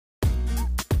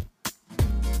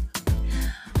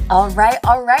All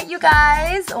right, you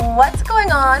guys. What's going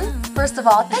on? First of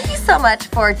all, thank you so much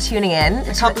for tuning in.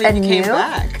 I can't believe you came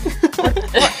back.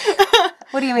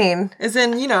 What do you mean? As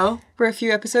in, we're a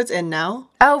few episodes in now.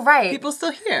 Oh, right. People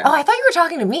still here. Oh, I thought you were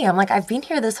talking to me. I'm like, I've been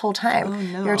here this whole time. Oh,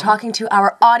 no. You're talking to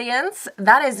our audience.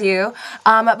 That is you.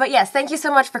 But yes, thank you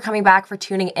so much for coming back, for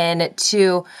tuning in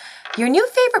to your new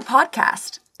favorite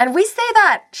podcast. And we say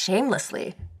that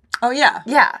shamelessly. Oh, yeah.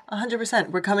 Yeah.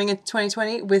 100%. We're coming into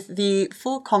 2020 with the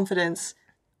full confidence,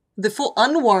 the full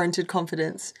unwarranted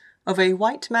confidence of a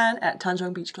white man at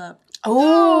Tanjong Beach Club.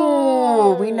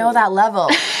 Oh, we know that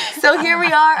level. So here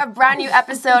we are, a brand new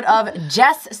episode of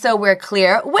Just So We're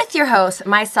Clear with your hosts,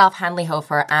 myself, Hanley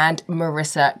Hofer, and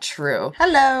Marissa True.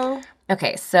 Hello.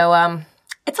 Okay, so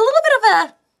it's a little bit of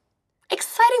a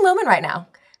exciting moment right now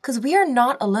because we are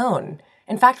not alone.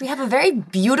 In fact, we have a very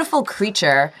beautiful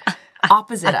creature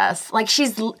opposite us. Like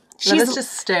she's Let's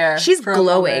just stare. She's for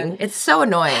glowing. It's so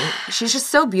annoying. She's just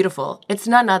so beautiful. It's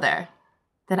none other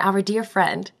than our dear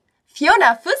friend,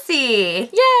 Fiona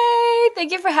Fussi. Yay!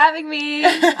 Thank you for having me.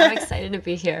 I'm excited to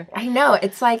be here. I know.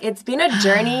 It's like, it's been a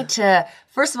journey to,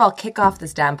 first of all, kick off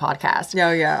this damn podcast.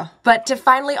 Oh, yeah. But to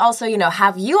finally also,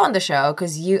 have you on the show,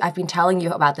 because I've been telling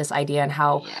you about this idea and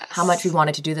how much we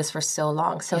wanted to do this for so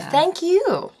long. So thank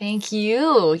you. Thank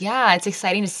you. Yeah, it's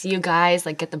exciting to see you guys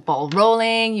get the ball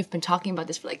rolling. You've been talking about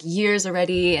this for years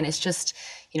already. And it's just,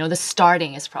 the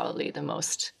starting is probably the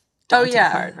most daunting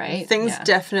part, right? Things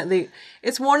definitely,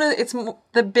 it's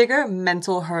the bigger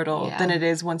mental hurdle than it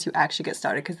is once you actually get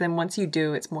started, because then once you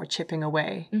do, it's more chipping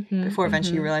away before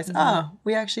eventually you realize,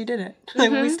 we actually did it.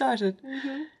 We started.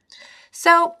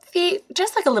 So, Fee,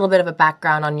 just a little bit of a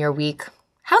background on your week.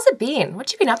 How's it been?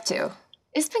 What you been up to?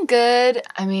 It's been good.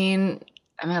 I mean,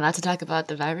 am I allowed to talk about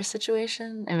the virus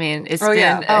situation? I mean, it's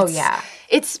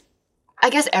It's I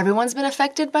guess everyone's been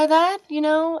affected by that,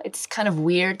 It's kind of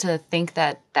weird to think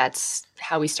that that's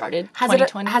how we started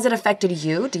 2020. Has it affected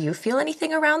you? Do you feel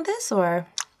anything around this, or?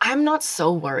 I'm not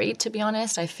so worried, to be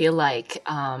honest. I feel like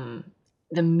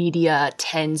the media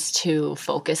tends to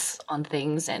focus on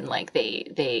things and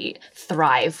they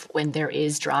thrive when there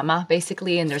is drama,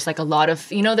 basically. And there's a lot of,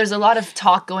 there's a lot of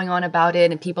talk going on about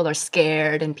it and people are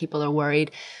scared and people are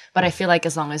worried. But I feel like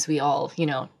as long as we all,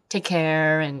 take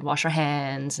care and wash our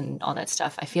hands and all that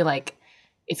stuff, I feel like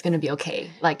it's going to be okay.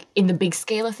 In the big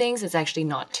scale of things, it's actually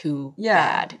not too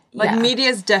bad. Media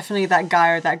is definitely that guy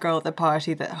or that girl at the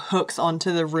party that hooks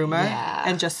onto the rumor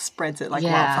and just spreads it like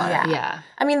wildfire. Yeah.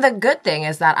 I mean, the good thing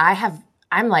is that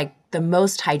I'm the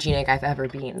most hygienic I've ever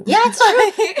been. Yeah, it's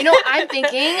true. I'm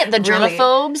thinking the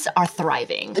germaphobes are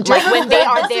thriving. When they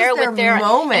are there with their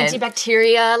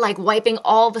antibacteria, wiping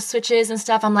all the switches and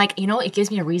stuff, I'm it gives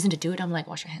me a reason to do it. I'm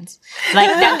wash your hands.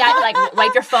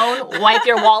 Wipe your phone, wipe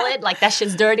your wallet. That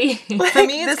shit's dirty. For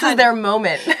me, this is their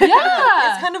moment. Yeah.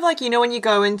 It's kind of when you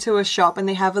go into a shop and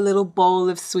they have a little bowl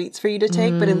of sweets for you to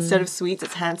take, but instead of sweets,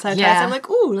 it's hand sanitizer. Yeah.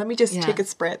 I'm ooh, let me just take a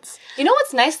spritz. You know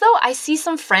what's nice, though? I see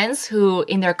some friends who,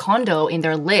 in their condo, in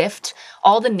their lift,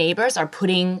 all the neighbors are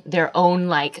putting their own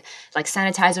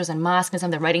sanitizers and masks and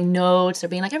stuff. They're writing notes. They're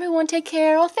being everyone take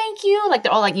care. Oh, thank you.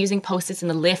 They're all using Post-its in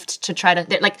the lift to try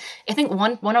to, I think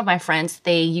one of my friends,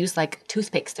 they use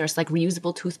toothpicks. There's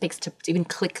reusable toothpicks to even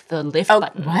click the lift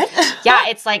button. What? Yeah,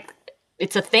 it's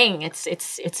a thing. It's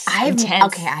intense.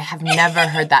 Okay, I have never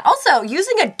heard that. Also,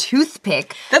 using a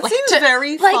toothpick. That seems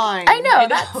very fine. I know. I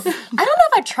don't know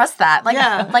if I trust that.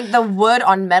 The wood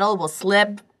on metal will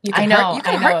slip. You can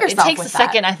hurt yourself. It takes with a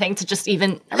second, I think, to just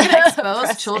even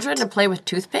expose children to play with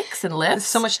toothpicks and lifts. There's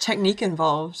so much technique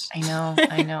involved.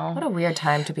 I know. What a weird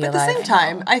time to be alive. But at the same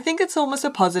time, I think it's almost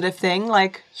a positive thing.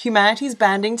 Humanity's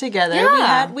banding together.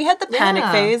 Yeah. We had the panic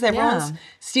phase. Everyone's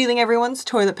stealing everyone's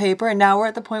toilet paper, and now we're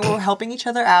at the point where we're helping each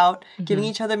other out, giving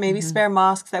each other maybe spare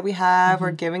masks that we have,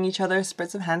 or giving each other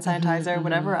spritz of hand sanitizer,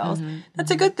 whatever else.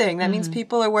 That's a good thing. That means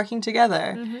people are working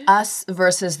together. Us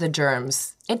versus the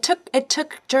germs. It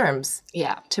took germs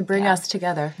to bring us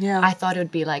together. Yeah. I thought it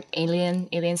would be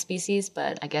alien species,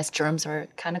 but I guess germs are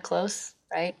kind of close,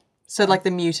 right? So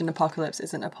the mutant apocalypse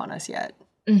isn't upon us yet.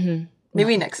 Mm-hmm.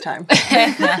 Maybe next time.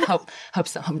 Hope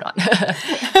so. Hope not.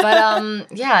 But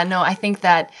I think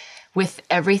that with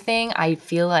everything, I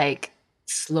feel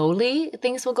slowly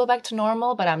things will go back to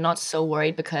normal, but I'm not so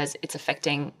worried because it's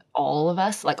affecting all of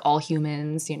us, all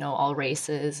humans, all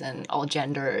races and all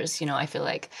genders. I feel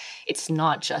it's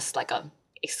not just a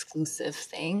exclusive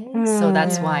thing. So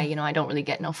that's why, I don't really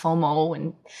get no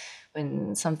FOMO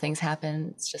when some things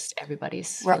happen. It's just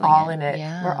everybody's We're all in it.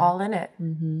 Yeah. We're all in it.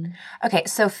 Mm-hmm. Okay,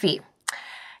 Sophie,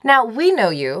 Now, we know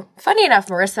you. Funny enough,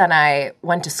 Marissa and I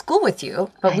went to school with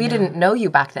you, but we didn't know you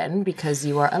back then because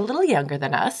you were a little younger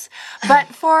than us. But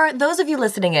for those of you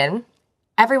listening in,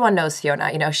 everyone knows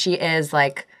Fiona. You know, she is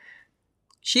like...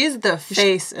 She is the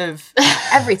face of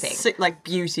everything. Like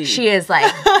beauty. She is like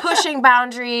pushing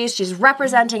boundaries. She's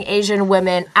representing Asian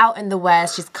women out in the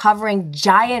West. She's covering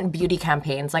giant beauty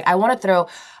campaigns. Like, I want to throw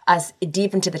us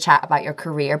deep into the chat about your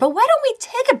career. But why don't we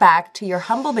take it back to your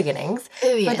humble beginnings?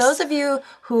 Ooh, yes. For those of you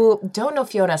who don't know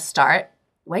Fiona's start,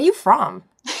 where are you from?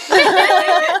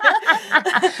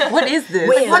 What is this?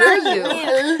 Wait, what are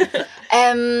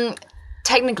you?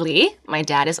 Technically, my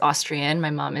dad is Austrian.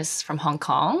 My mom is from Hong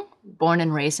Kong. Born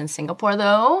and raised in Singapore,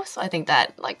 though. So I think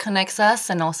that like connects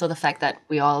us, and also the fact that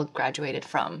we all graduated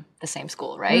from the same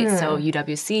school, right? So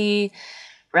UWC,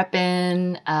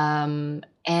 Repin,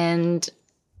 and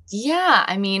yeah,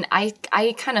 I mean, I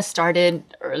kind of started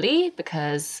early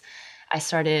because I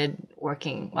started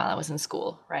working while I was in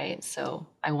school, right? So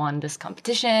I won this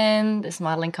competition, this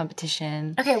modeling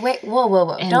competition. Okay, wait,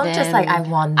 whoa. Don't just like, I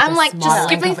won this I'm like just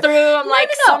skipping through. I'm like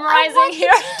No. summarizing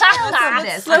here.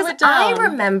 This. Slow it down. I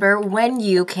remember when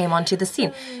you came onto the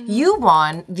scene. You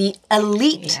won the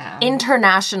elite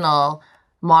international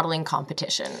modeling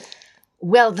competition.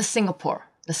 Well, the Singapore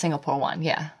one,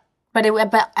 yeah. But it was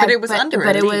under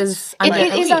It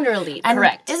is under elite, and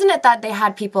correct. Isn't it that they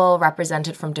had people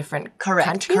represented from different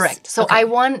countries? Correct. So I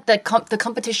won, the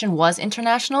competition was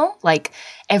international. Like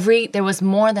there was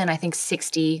more than I think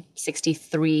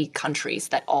 63 countries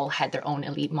that all had their own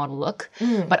elite model look.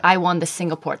 But I won the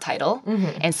Singapore title.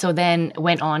 And so then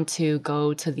went on to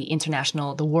go to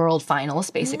the world finals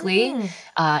basically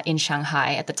in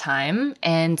Shanghai at the time.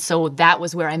 And so that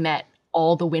was where I met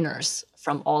all the winners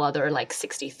from all other like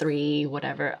 63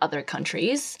 whatever other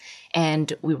countries,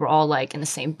 and we were all like in the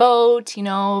same boat, you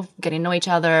know, getting to know each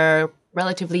other,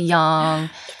 relatively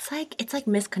young. It's like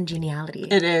Miss Congeniality.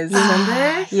 It is. You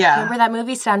remember? Yeah. Remember that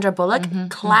movie, Sandra Bullock?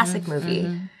 Classic movie.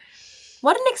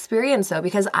 What an experience though,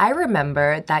 because I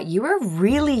remember that you were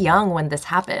really young when this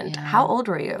happened. Yeah. How old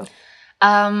were you?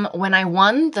 When I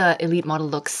won the Elite Model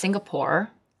Look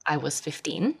Singapore, I was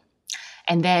 15.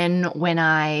 And then when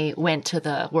I went to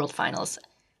the World Finals,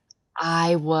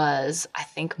 I was, I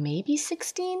think, maybe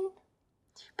 16.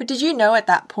 But did you know at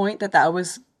that point that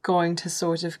was going to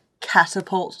sort of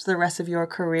catapult the rest of your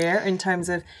career in terms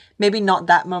of maybe not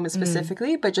that moment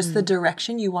specifically, but just the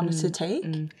direction you wanted to take?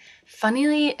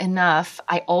 Funnily enough,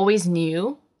 I always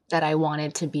knew that I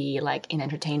wanted to be like in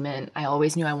entertainment. I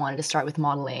always knew I wanted to start with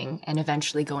modeling and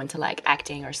eventually go into like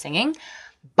acting or singing.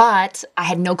 But I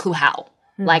had no clue how.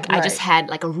 Like, I just had,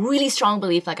 like, a really strong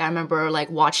belief. Like, I remember, like,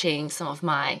 watching some of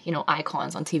my, you know,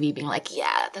 icons on TV being like,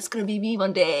 yeah, that's going to be me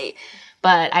one day.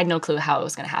 But I had no clue how it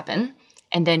was going to happen.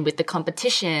 And then with the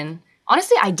competition,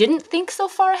 honestly, I didn't think so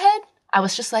far ahead. I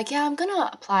was just like, yeah, I'm going to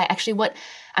apply. Actually,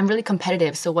 I'm really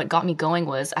competitive. So what got me going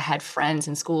was I had friends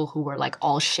in school who were, like,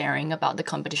 all sharing about the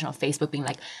competition on Facebook, being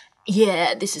like,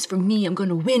 yeah, this is for me. I'm going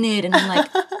to win it. And I'm like...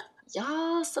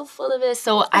 yeah, so full of it.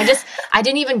 So I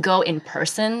didn't even go in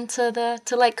person to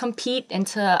like compete and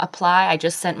to apply. I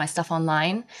just sent my stuff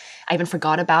online. I even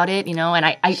forgot about it, you know, and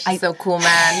I so cool,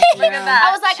 man. Look at that.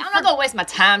 I was like, I'm not gonna waste my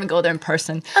time and go there in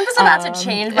person. I'm just about to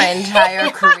change my entire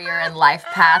career and life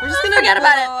path. I'm just gonna forget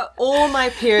about it. All my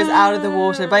peers out of the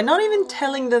water by not even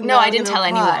telling them. No, I didn't tell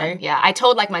anyone. Yeah, I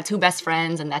told like my 2 best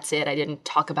friends, and that's it. I didn't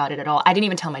talk about it at all. I didn't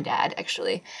even tell my dad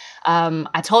actually.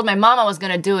 I told my mom I was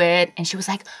gonna do it, and she was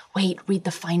like, "Wait, read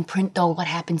the fine print though. What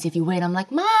happens if you win?" I'm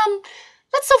like, "Mom,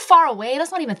 that's so far away.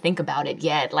 Let's not even think about it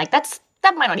yet. Like that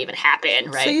might not even happen,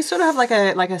 right?" So you sort of have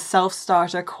like a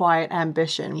self-starter, quiet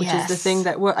ambition, which is the thing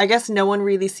that I guess no one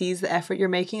really sees the effort you're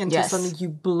making until suddenly you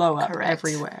blow up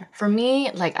everywhere. For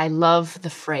me, like I love the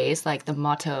phrase, like the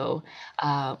motto,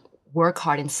 "Work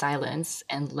hard in silence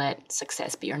and let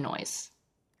success be your noise."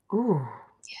 Ooh,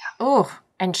 yeah. Ooh.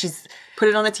 And she's... Put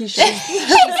it on a t-shirt.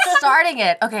 She's starting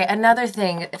it. Okay, another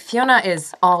thing. Fiona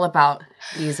is all about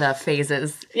these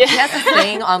phases. Yeah. She has this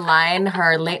thing online,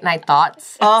 her late night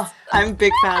thoughts. Oh, I'm a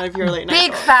big fan of your late night thoughts.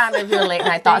 Big fan of your late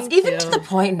night thoughts. Even to the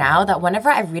point now that whenever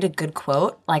I read a good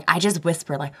quote, like I just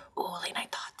whisper like, "Oh, late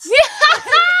night thoughts."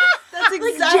 That's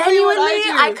exactly like, genuinely,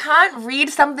 what I do. I can't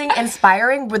read something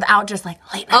inspiring without just like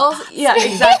late night thoughts. Yeah,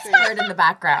 exactly. Whispered in the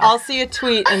background. I'll see a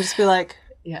tweet and just be like,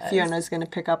 Fiona's going to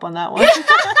pick up on that one.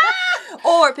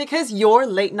 Or because your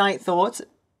late night thoughts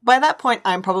by that point,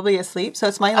 I'm probably asleep. So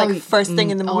it's my first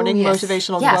thing in the morning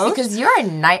motivational quote. Because you're a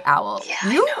night owl.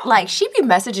 Yeah, she'd be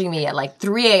messaging me at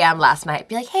 3 a.m. last night.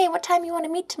 Be like, hey, what time you want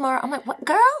to meet tomorrow? I'm like, what,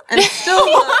 girl? And it still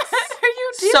looks are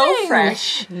you doing? so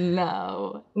fresh.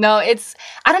 No, it's,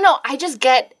 I don't know. I just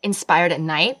get inspired at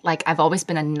night. I've always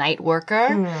been a night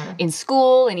worker in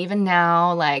school and even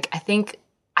now.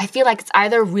 I feel like it's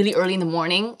either really early in the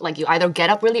morning, you either get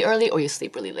up really early or you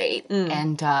sleep really late.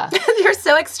 And you're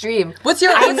so extreme. What's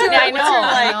your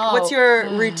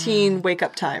routine wake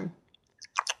up time?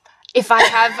 If I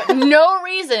have no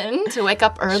reason to wake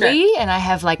up early and I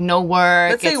have no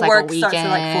work, let's say it's work a weekend. starts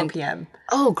at 4 p.m.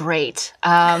 Oh, great.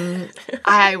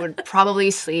 I would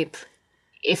probably sleep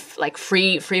if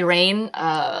free reign,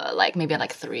 maybe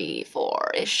at 3,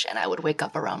 4-ish, and I would wake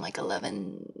up around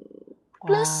 11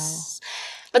 plus. Wow.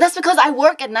 But that's because I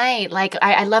work at night.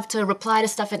 I love to reply to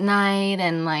stuff at night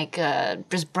and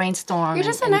just brainstorm. You're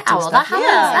just a night owl. That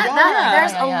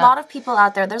happens. There's a lot of people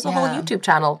out there. There's a whole YouTube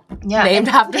channel named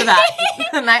after that.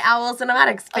 The Night Owl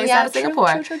Cinematics based out of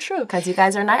Singapore. True. Because you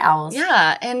guys are night owls.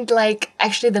 Yeah, and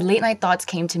actually the late night thoughts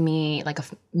came to me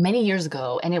many years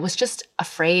ago, and it was just a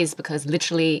phrase because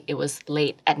literally it was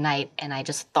late at night and I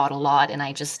just thought a lot and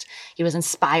it was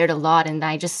inspired a lot and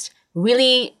I just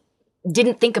really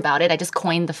didn't think about it. I just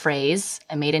coined the phrase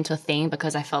and made it into a thing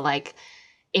because I felt like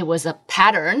it was a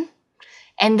pattern.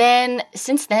 And then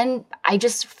since then, I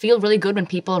just feel really good when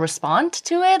people respond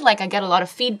to it. I get a lot of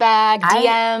feedback, DMs.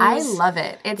 I love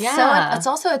it.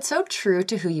 It's so true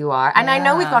to who you are. And I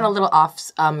know we've gone a little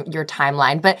off your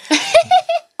timeline, but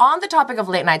on the topic of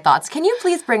late night thoughts, can you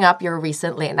please bring up your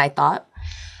recent late night thought?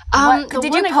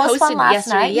 Did you post one last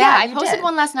night? Yeah, I posted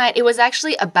one last night. It was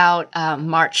actually about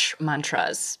March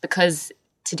mantras because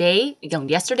yesterday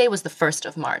was the 1st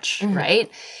of March,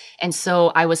 right? And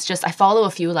so I follow a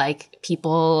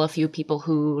few people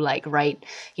who write,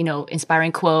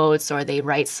 inspiring quotes or they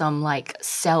write some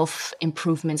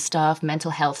self-improvement stuff,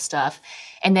 mental health stuff.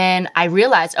 And then I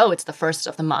realized, it's the 1st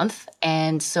of the month.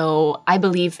 And so I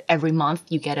believe every month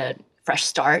you get a fresh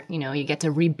start, you get to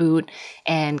reboot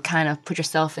and kind of put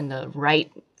yourself in the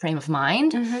right frame of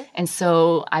mind. And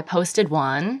so I posted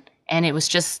one and it was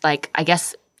just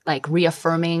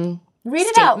reaffirming Read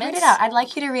it statements. out. I'd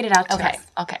like you to read it out to us.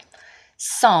 Okay.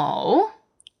 So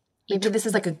maybe this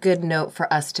is a good note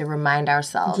for us to remind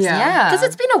ourselves. Yeah. Because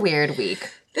it's been a weird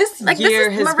week.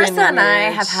 Marissa and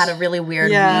I have had a really weird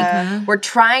week. We're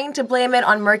trying to blame it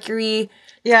on Mercury.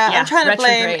 Yeah, I'm trying to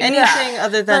blame anything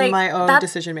other than my own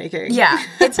decision making. Yeah,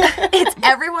 it's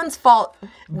everyone's fault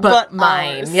but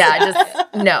mine. Ours.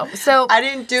 No. So I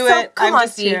didn't do it. I'm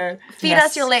just here. Feed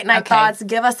us your late night thoughts.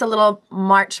 Give us a little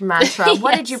March mantra.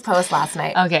 What did you post last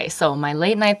night? Okay, so my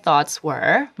late night thoughts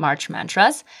were March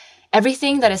mantras.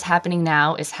 Everything that is happening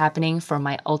now is happening for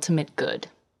my ultimate good.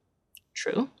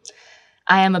 True.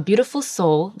 I am a beautiful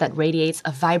soul that radiates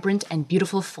a vibrant and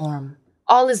beautiful form.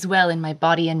 All is well in my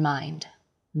body and mind.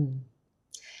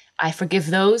 I forgive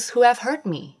those who have hurt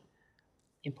me.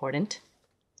 Important.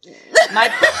 My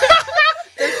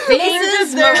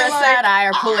things Marissa and I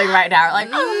are pulling right now.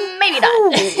 Maybe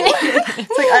not.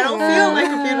 It's I don't feel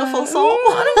like a beautiful soul.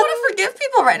 I don't want to forgive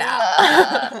people right now.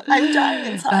 I'm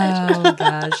dying inside. Oh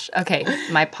gosh. Okay.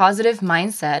 My positive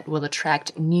mindset will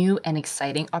attract new and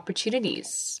exciting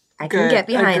opportunities. I can get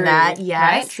behind that.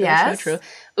 Yes, right? True.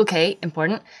 Okay,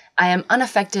 important. I am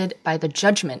unaffected by the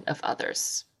judgment of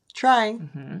others.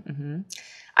 Trying.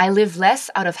 I live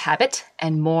less out of habit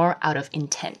and more out of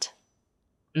intent.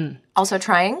 Also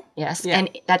trying? Yes, and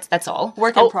that's all.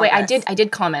 Work in progress. Wait, I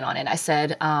did comment on it. I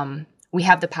said, we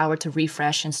have the power to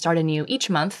refresh and start anew each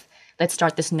month. Let's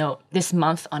start this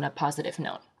month on a positive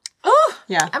note. Oh,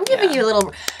 yeah. I'm giving you a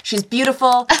little. She's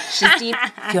beautiful. She's deep.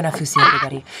 Fiona Fussi,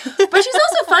 everybody. But she's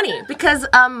also funny because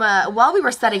while we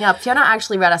were setting up, Fiona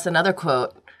actually read us another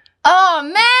quote. Oh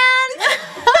man,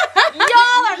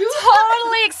 y'all are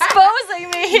totally exposing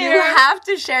me here. You have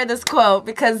to share this quote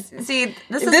because this is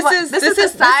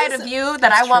the side of you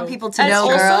that I want people to know,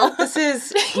 girl. This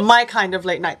is my kind of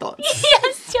late night thoughts.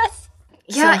 Yes.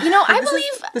 Yeah, so, I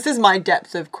believe this is my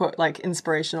depth of quote,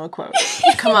 inspirational quote.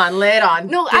 Come on, lay it on.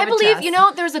 No, I believe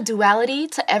there's a duality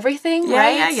to everything,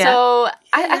 right? Yeah. So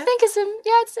I think it's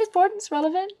important, it's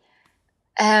relevant.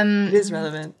 It is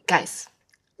relevant, guys.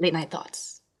 Late night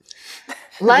thoughts.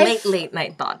 Late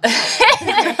night thoughts.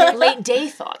 Late day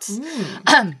thoughts.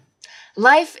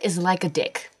 Life is like a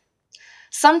dick.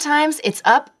 Sometimes it's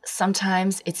up,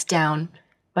 sometimes it's down,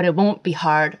 but it won't be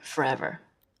hard forever.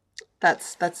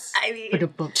 That's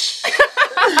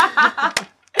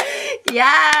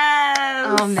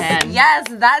Yes. Oh, man. Yes,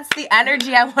 that's the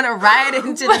energy I want to ride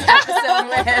into this episode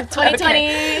with. 2020.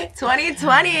 Okay.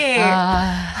 2020.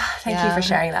 Thank you for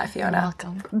sharing that, Fiona. You're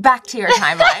welcome. Back to your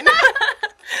timeline.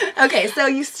 Okay, so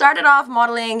you started off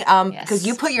modeling because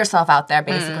you put yourself out there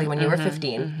basically when you were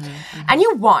 15. And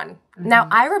you won. Now,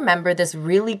 I remember this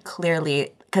really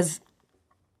clearly because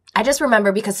I just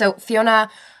remember so Fiona,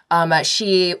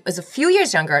 she was a few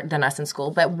years younger than us in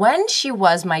school, but when she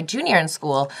was my junior in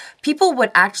school, people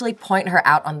would actually point her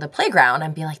out on the playground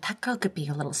and be like, that girl could be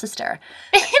your little sister.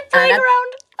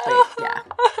 Playground. Yeah,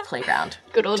 playground.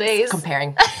 Good old days.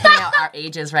 Putting out our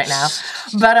ages right now.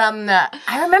 But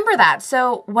I remember that.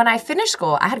 So when I finished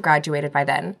school, I had graduated by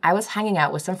then. I was hanging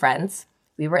out with some friends.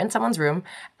 We were in someone's room,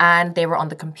 and they were on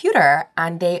the computer,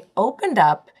 and they opened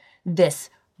up this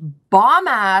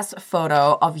bomb-ass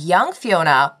photo of young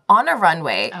Fiona on a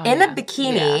runway in a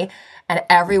bikini, and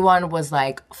everyone was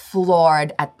like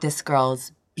floored at this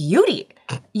girl's beauty.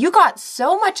 You got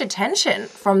so much attention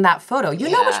from that photo. You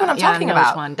know which one I'm talking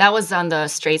about. Which one. That was on the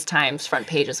Straits Times front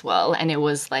page as well, and it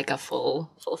was like a full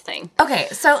thing. Okay,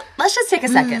 so let's just take a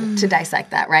second to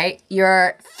dissect that, right?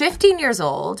 You're 15 years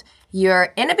old.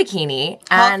 You're in a bikini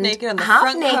half and naked on the half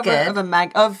front naked cover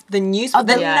of the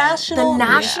national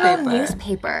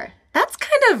newspaper. That's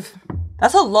kind of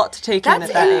that's a lot to take in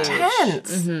at that age.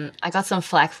 Intense. I got some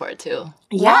flack for it too.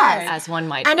 Yes. As one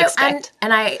might expect.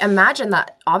 And I imagine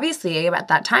that obviously at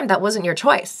that time that wasn't your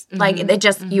choice. Like it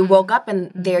just you woke up and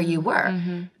there you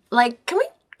were. Like, can we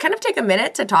kind of take a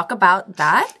minute to talk about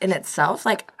that in itself?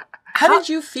 Like how did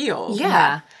you feel?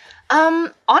 Yeah.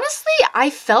 Honestly, I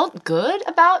felt good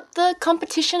about the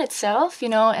competition itself,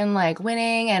 and like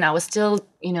winning, and I was still,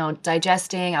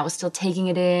 digesting, I was still taking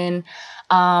it in.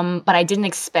 But I didn't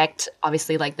expect,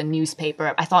 obviously, like the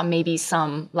newspaper. I thought maybe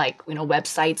some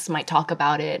websites might talk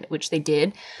about it, which they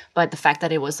did. But the fact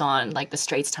that it was on like the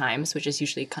Straits Times, which is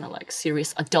usually kind of like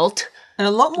serious adult and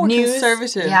a lot more news.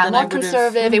 Conservative. Yeah, a lot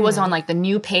conservative. It was on like the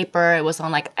new paper. It was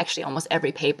on like actually almost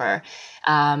every paper.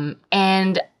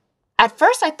 And at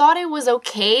first, I thought it was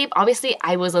okay. Obviously,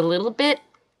 I was a little bit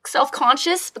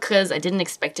self-conscious because I didn't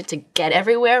expect it to get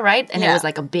everywhere, right? And it was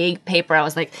like a big paper. I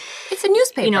was like, it's a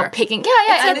newspaper. Picking.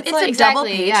 It's like exactly. double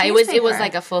page Yeah, newspaper. it was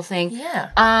like a full thing. Yeah.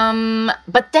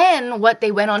 But then what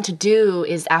they went on to do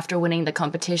is after winning the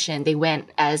competition, they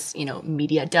went, as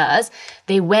media does,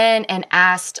 they went and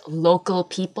asked local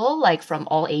people, like from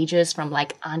all ages, from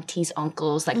like aunties,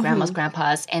 uncles, like grandmas,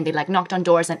 grandpas, and they like knocked on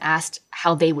doors and asked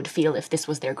how they would feel if this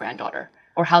was their granddaughter.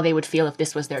 Or how they would feel if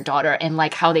this was their daughter, and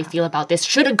like how they feel about this.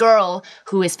 Should a girl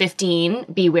who is 15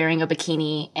 be wearing a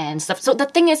bikini and stuff? So the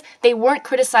thing is, they weren't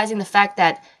criticizing the fact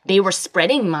that they were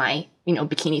spreading my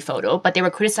bikini photo, but they were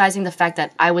criticizing the fact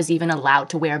that I was even allowed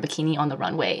to wear a bikini on the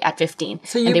runway at 15.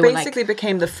 So you basically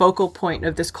became the focal point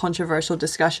of this controversial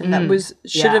discussion that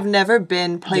should have never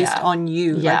been placed on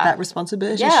you. Like that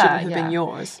responsibility shouldn't have been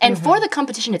yours. And for the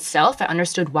competition itself, I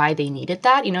understood why they needed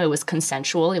that. It was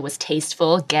consensual. It was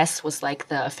tasteful. Guess was like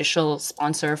the official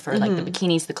sponsor for like the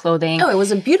bikinis, the clothing. Oh, it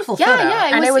was a beautiful photo.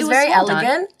 Yeah, it was very well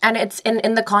elegant. done. And it's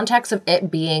in the context of it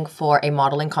being for a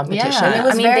modeling competition. Yeah. It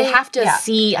was they have to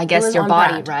see, I guess, your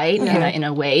body, right? In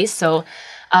a way. So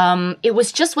it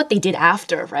was just what they did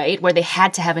after, right? Where they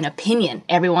had to have an opinion.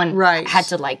 Everyone had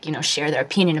to share their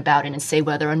opinion about it and say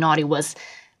whether or not it was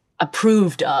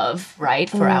approved of, right?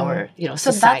 For our,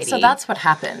 society. So that's what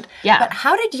happened. Yeah. But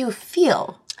how did you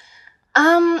feel?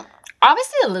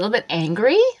 Obviously a little bit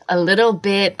angry, a little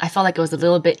bit, I felt like it was a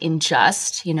little bit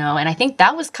unjust, and I think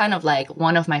that was kind of like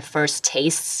one of my first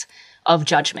tastes of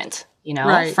judgment,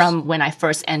 from when I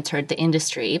first entered the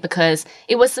industry, because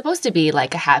it was supposed to be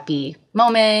like a happy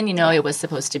moment, it was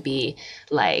supposed to be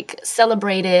like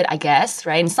celebrated, I guess,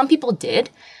 right? And some people did,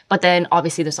 but then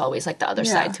obviously there's always like the other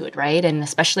side to it, right? And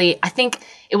especially, I think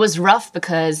it was rough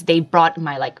because they brought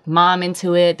my like mom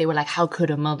into it. They were like, how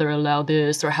could a mother allow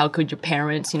this? Or how could your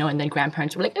parents, and then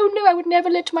grandparents were like, oh no, I would never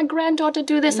let my granddaughter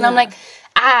do this. And I'm like,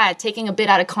 taking a bit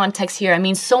out of context here. I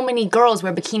mean, so many girls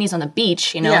wear bikinis on the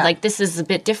beach, like this is a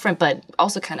bit different, but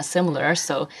also kind of similar.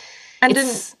 So and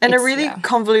in a really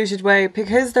convoluted way,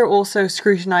 because they're also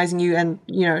scrutinizing you and,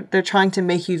 they're trying to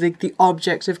make you like the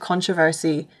object of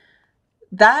controversy.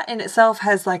 That in itself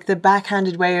has like the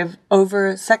backhanded way of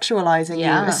over-sexualizing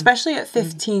you, especially at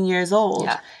 15 years old.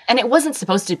 Yeah. And it wasn't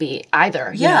supposed to be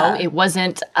either, you know? It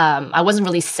wasn't, I wasn't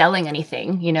really selling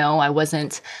anything, I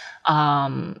wasn't,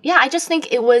 I just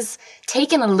think it was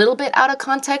taken a little bit out of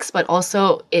context, but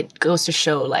also it goes to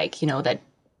show like, that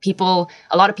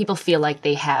a lot of people feel like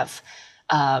they have,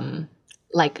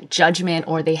 like judgment,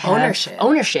 or they have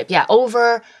ownership,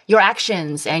 over your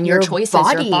actions and your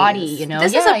choices, your body, you know.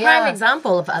 This is a prime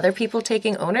example of other people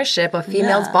taking ownership of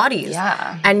females' bodies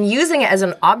and using it as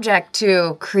an object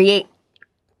to create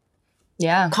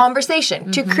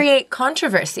conversation, to create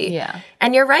controversy. Yeah.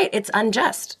 And you're right, it's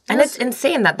unjust. And it's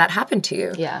insane that that happened to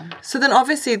you. Yeah. So then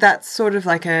obviously that's sort of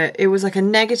like it was like a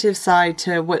negative side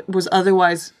to what was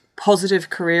otherwise positive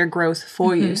career growth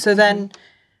for you. So then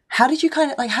how did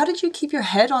you keep your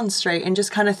head on straight and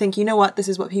just kind of think, you know what, this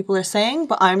is what people are saying,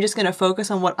 but I'm just going to focus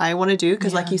on what I want to do?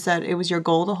 Because like you said, it was your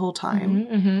goal the whole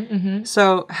time.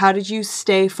 So how did you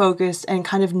stay focused and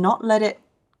kind of not let it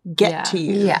get to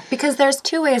you? Yeah, because there's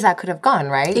two ways that could have gone,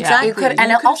 right? Exactly. You could,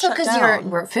 and also because you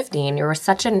were 15, you were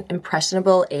such an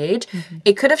impressionable age,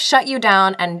 it could have shut you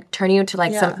down and turned you into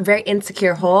like some very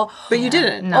insecure hole. But you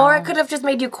didn't. No. Or it could have just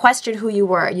made you question who you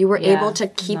were. You were able to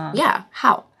keep,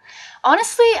 how?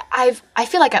 Honestly, I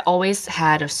feel like I always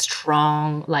had a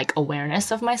strong like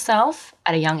awareness of myself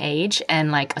at a young age,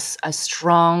 and like a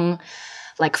strong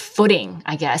like footing,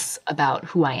 I guess, about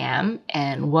who I am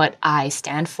and what I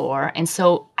stand for. And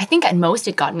so I think at most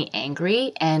it got me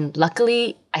angry. And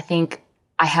luckily, I think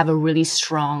I have a really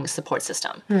strong support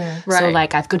system. Right. So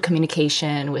like I have good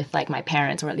communication with like my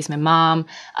parents, or at least my mom,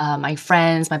 my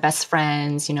friends, my best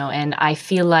friends, you know, and I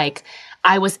feel like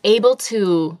I was able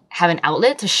to have an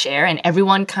outlet to share, and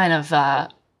everyone kind of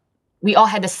we all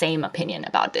had the same opinion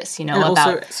about this, you know, and about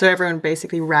also, so everyone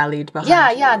basically rallied behind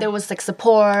you. Yeah, there was like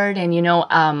support, and you know,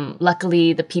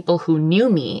 luckily the people who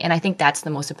knew me, and I think that's the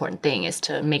most important thing, is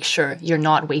to make sure you're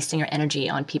not wasting your energy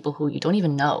on people who you don't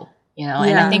even know. You know,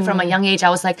 and I think from a young age, I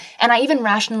was like, and I even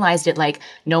rationalized it like,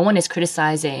 no one is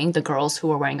criticizing the girls who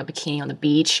are wearing a bikini on the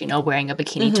beach, you know, wearing a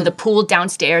bikini to the pool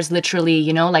downstairs, literally,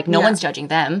 you know, like no one's judging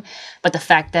them. But the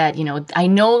fact that, you know, I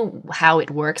know how it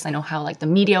works. I know how like the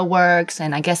media works.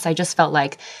 And I guess I just felt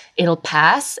like it'll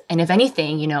pass. And if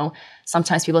anything, you know,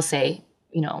 sometimes people say,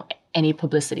 you know, any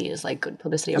publicity is like good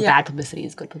publicity, or bad publicity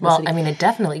is good publicity. Well, I mean, it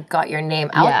definitely got your name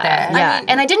out there. Yeah, I mean,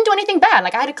 and I didn't do anything bad.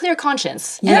 Like I had a clear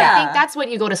conscience. And I think that's what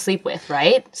you go to sleep with,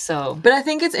 right? So, but I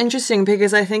think it's interesting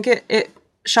because I think it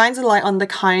shines a light on the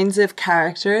kinds of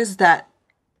characters that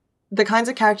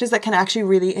can actually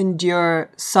really endure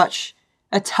such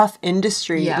a tough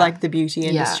industry like the beauty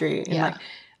industry. And like,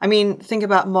 I mean, think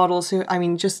about models who, I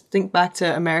mean, just think back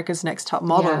to America's Next Top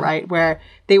Model, right? Where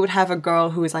they would have a girl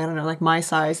who was, I don't know, like my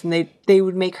size, and they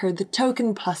would make her the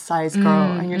token plus size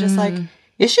girl. And you're just like,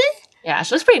 is she? Yeah,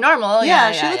 she looks pretty normal.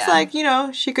 Yeah, she looks like, you know,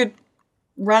 she could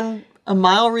run a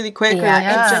mile really quick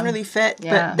and generally fit,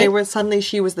 but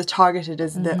she was the targeted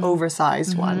as the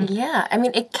oversized one. Yeah, I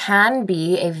mean, it can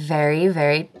be a very,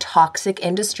 very toxic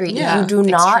industry if you do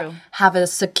not have a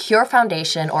secure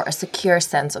foundation or a secure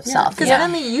sense of self. Because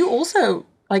suddenly you've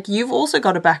also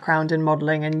got a background in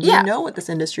modeling, and you know what this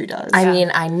industry does. I mean,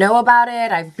 I know about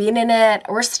it. I've been in it.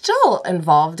 We're still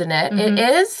involved in it.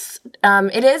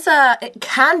 It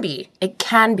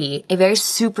can be a very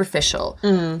superficial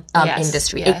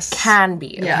industry. Yes. It can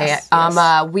be. Okay.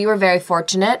 We were very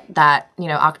fortunate that, you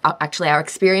know, actually our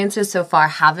experiences so far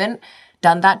haven't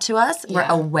done that to us. We're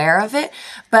aware of it.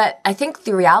 But I think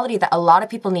the reality that a lot of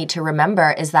people need to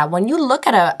remember is that when you look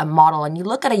at a model and you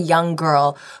look at a young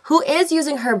girl who is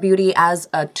using her beauty as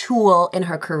a tool in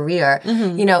her career,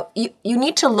 you know, you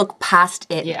need to look past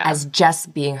it as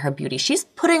just being her beauty. She's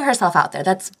putting herself out there.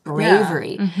 That's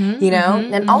bravery, you know?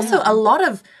 And also a lot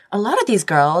of these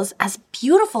girls, as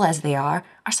beautiful as they are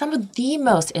some of the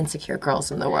most insecure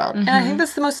girls in the world. And I think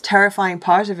that's the most terrifying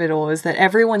part of it all, is that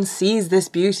everyone sees this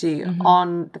beauty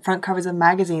on the front covers of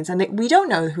magazines, and we don't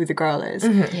know who the girl is.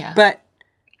 But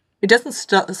it doesn't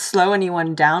slow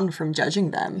anyone down from judging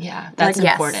them. Yeah, that's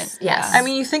important. Yes. I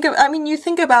mean, you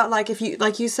think about like, if you,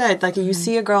 like you said, like you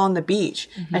see a girl on the beach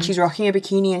and she's rocking a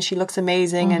bikini and she looks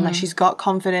amazing and like she's got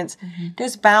confidence.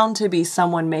 There's bound to be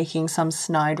someone making some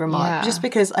snide remark, just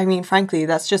because, I mean, frankly,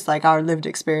 that's just like our lived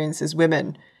experience as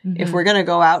women. If we're going to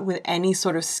go out with any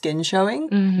sort of skin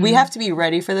showing, we have to be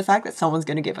ready for the fact that someone's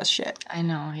going to give us shit. I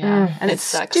know, yeah. And it's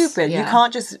stupid. Yeah. You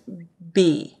can't just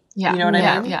be. You know what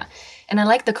I mean? Yeah. And I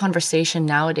like the conversation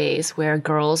nowadays where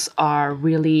girls are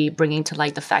really bringing to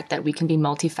light the fact that we can be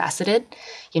multifaceted,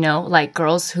 you know, like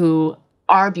girls who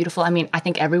are beautiful. I mean, I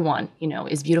think everyone, you know,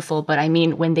 is beautiful, but I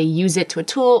mean, when they use it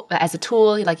as a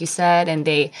tool, like you said, and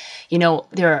they, you know,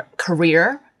 their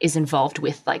career is involved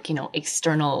with like, you know,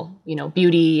 external, you know,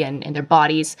 beauty and their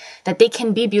bodies, that they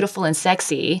can be beautiful and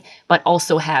sexy, but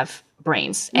also have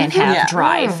brains and have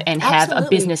drive and have a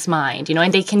business mind, you know,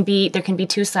 and there can be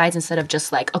two sides instead of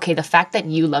just like, okay, the fact that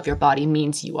you love your body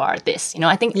means you are this, you know.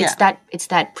 I think it's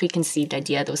that preconceived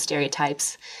idea, those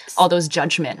stereotypes, all those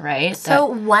judgment, right? So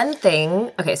one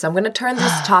thing, okay, so I'm going to turn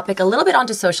this topic a little bit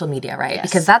onto social media, right? Yes.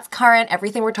 Because that's current,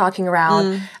 everything we're talking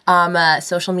around.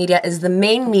 Social media is the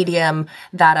main medium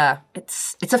that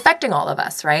it's affecting all of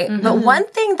us, right? But one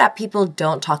thing that people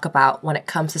don't talk about when it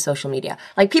comes to social media,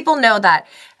 like people know that,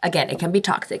 again, it can be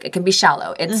toxic, it can be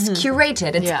shallow, it's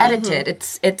curated, it's edited,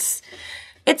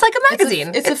 it's like a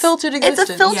magazine. It's a filtered existence. It's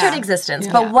a filtered existence.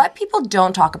 Yeah. But what people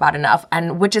don't talk about enough,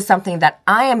 and which is something that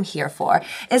I am here for,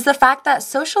 is the fact that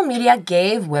social media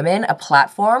gave women a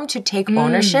platform to take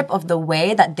ownership of the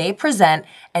way that they present,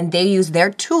 and they use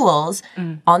their tools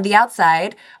on the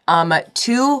outside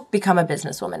to become a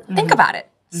businesswoman. Think about it.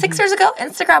 6 years ago,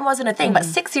 Instagram wasn't a thing, but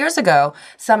 6 years ago,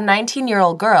 some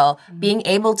 19-year-old girl being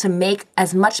able to make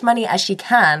as much money as she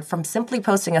can from simply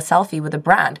posting a selfie with a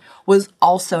brand was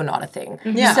also not a thing.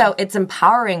 Yeah. So it's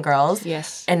empowering girls.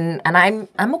 Yes. And I'm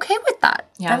okay with that.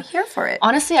 Yeah. I'm here for it.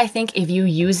 Honestly, I think if you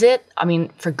use it, I mean,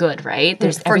 for good, right?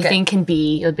 Everything can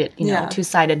be a bit,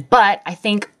 two-sided. But I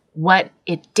think what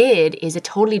it did is it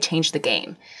totally changed the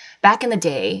game. Back in the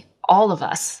day, all of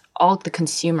us, all the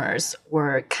consumers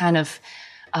were kind of...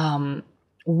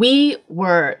 we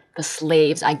were the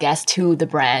slaves, I guess, to the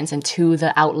brands and to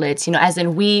the outlets, you know, as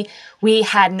in we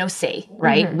had no say,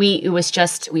 right? It was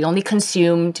just, we only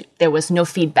consumed, there was no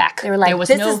feedback. They were like, this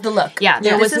is the look. Yeah,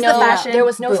 there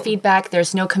was no feedback,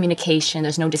 there's no communication,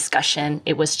 there's no discussion.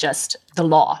 It was just the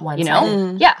law, you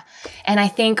know? Yeah. And I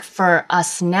think for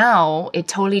us now, it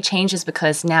totally changes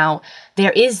because now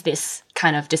there is this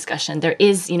kind of discussion. There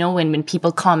is, you know, when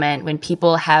people comment, when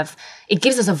people have, it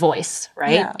gives us a voice,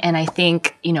 right? Yeah. And I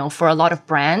think, you know, for a lot of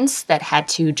brands that had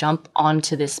to jump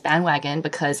onto this bandwagon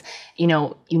because, you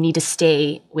know, you need to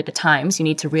stay with the times. You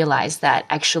need to realize that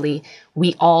actually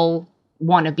we all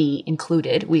want to be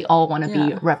included. We all want to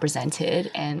be represented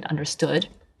and understood.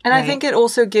 And I think it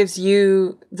also gives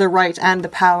you the right and the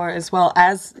power as well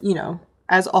as, you know,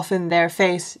 as often their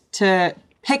face to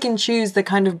pick and choose the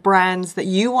kind of brands that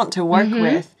you want to work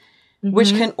with,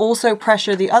 which can also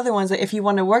pressure the other ones that if you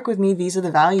want to work with me, these are the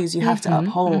values you have to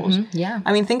uphold. Yeah.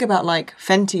 I mean, think about like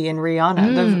Fenty and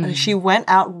Rihanna. She went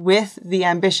out with the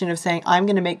ambition of saying, I'm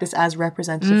going to make this as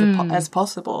representative as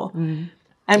possible.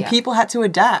 And people had to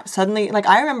adapt. Suddenly, like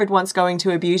I remembered once going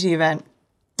to a beauty event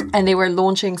and they were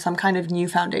launching some kind of new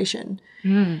foundation.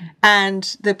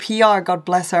 And the PR, God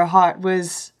bless her heart,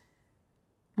 was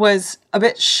a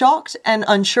bit shocked and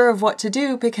unsure of what to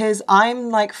do because I'm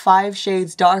like 5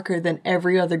 shades darker than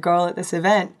every other girl at this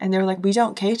event. And they were like, we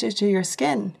don't cater to your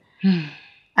skin.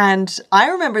 And I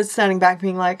remember standing back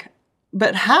being like,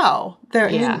 but how? I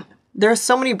mean, there are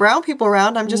so many brown people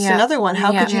around. I'm just another one.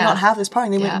 How could you not have this part?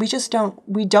 And they went,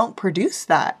 we don't produce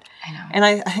that. I know. And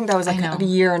I think that was like a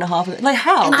year and a half ago. Like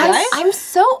how? Right? I'm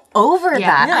so over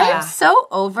that. I am so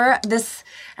over this,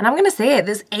 and I'm going to say it,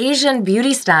 this Asian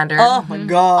beauty standard. Oh my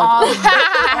God.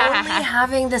 Only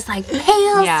having this like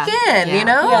pale skin, you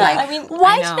know? Like I mean,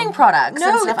 whitening products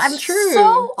and stuff. I'm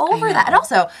so over that. And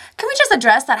also, can we just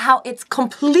address that how it's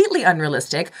completely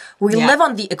unrealistic? We live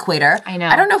on the equator. I know.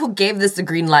 I don't know who gave this the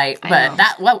green light, but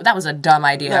that was a dumb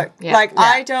idea. Look,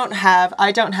 I don't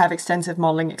have extensive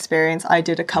modeling experience. I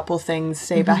did a couple things,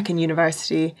 say back in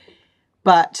university,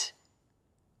 but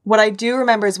what I do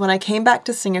remember is when I came back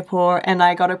to Singapore and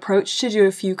I got approached to do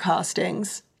a few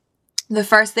castings, the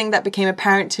first thing that became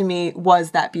apparent to me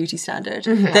was that beauty standard,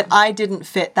 that I didn't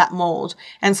fit that mold.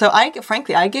 And so I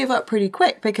gave up pretty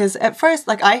quick because at first,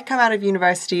 like I come out of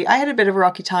university, I had a bit of a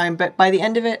rocky time, but by the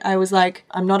end of it, I was like,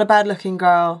 I'm not a bad looking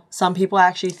girl. Some people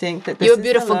actually think that this You're a is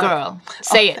beautiful girl.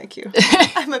 Say it. Thank you.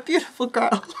 I'm a beautiful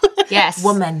girl. Yes.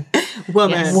 Woman.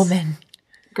 Woman. Woman.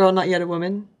 Girl, not yet a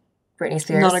woman. Britney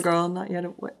Spears. Not a girl, not yet a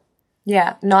woman.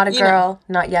 Yeah, not a girl,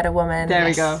 not yet a woman. There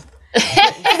we go.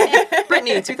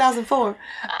 Britney, 2004.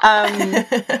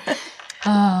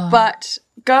 But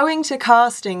going to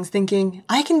castings thinking,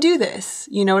 I can do this.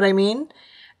 You know what I mean?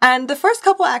 And the first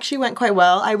couple actually went quite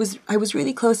well. I was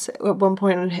really close at one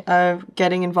point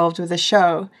getting involved with a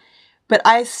show. But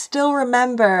I still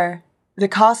remember the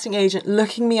casting agent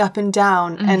looking me up and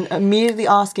down and immediately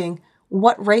asking,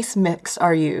 what race mix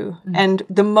are you? And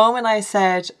the moment I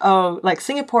said, oh, like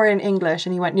Singaporean English,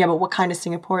 and he went, yeah, but what kind of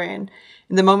Singaporean?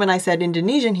 And the moment I said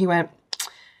Indonesian, he went,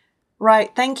 right,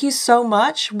 thank you so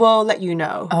much. We'll let you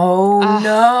know. Oh,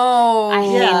 no. I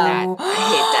hate that. I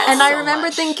hate that And so I remember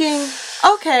much. thinking,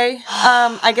 okay,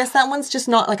 I guess that one's just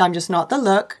not, like, I'm just not the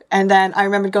look. And then I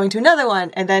remember going to another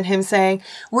one and then him saying,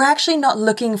 we're actually not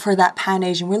looking for that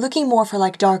Pan-Asian. We're looking more for,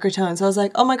 like, darker tones. So I was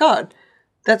like, oh my God,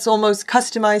 that's almost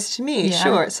customized to me. Yeah.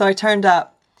 Sure. So I turned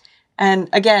up and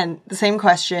again, the same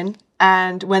question.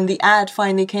 And when the ad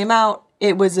finally came out,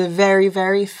 it was a very,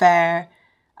 very fair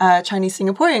Chinese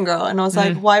Singaporean girl. And I was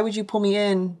like, why would you pull me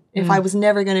in if I was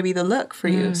never going to be the look for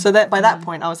you? So that by that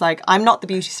point, I was like, I'm not the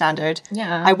beauty standard.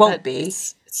 Yeah, I won't be.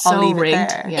 I'll leave rigged. It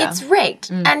there. Yeah. It's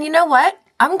rigged. And you know what?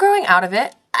 I'm growing out of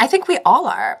it. I think we all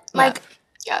are. Like,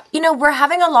 you know, we're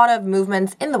having a lot of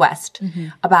movements in the West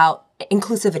about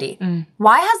inclusivity.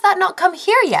 Why has that not come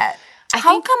here yet?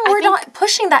 How come we're not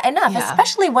pushing that enough,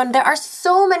 especially when there are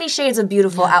so many shades of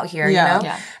beautiful out here, you know?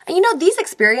 Yeah. And, you know, these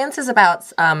experiences about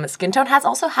skin tone has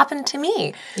also happened to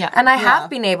me. Yeah. And I have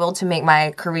been able to make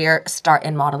my career start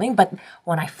in modeling. But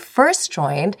when I first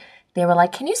joined, they were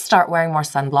like, can you start wearing more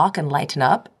sunblock and lighten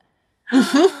up?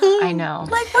 I know.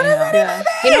 Like, what does that even mean?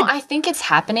 You know, I think it's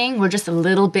happening. We're just a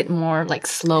little bit more, like,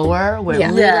 slower. We're a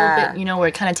little bit, you know,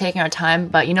 we're kind of taking our time.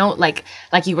 But, you know, like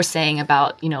you were saying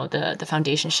about, you know, the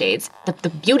foundation shades, the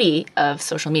beauty of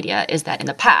social media is that in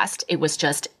the past, it was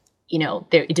just, you know,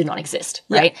 it did not exist,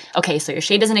 right? Yeah. Okay, so your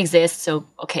shade doesn't exist, so,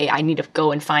 okay, I need to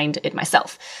go and find it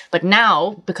myself. But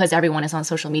now, because everyone is on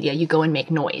social media, you go and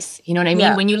make noise. You know what I mean?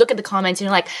 Yeah. When you look at the comments and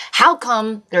you're like, how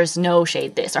come there's no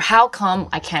shade this? Or how come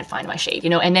I can't find my shade? You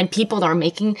know, and then people are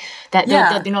making that,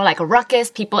 you know, like a ruckus,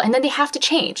 people, and then they have to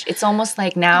change. It's almost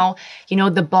like now, you know,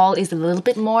 the ball is a little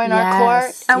bit more in our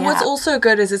court. And what's also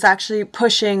good is it's actually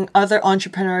pushing other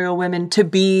entrepreneurial women to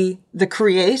be the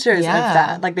creators of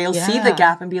that. Like, they'll see the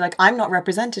gap and be like, I'm not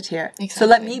represented here. Exactly. So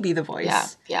let me be the voice. Yeah.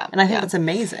 Yeah. And I think that's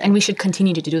amazing. And we should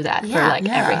continue to do that for like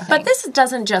everything. But this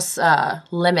doesn't just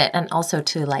limit, and also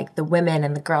to like the women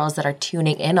and the girls that are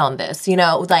tuning in on this, you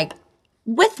know, like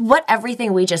with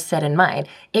everything we just said in mind,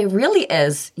 it really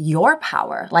is your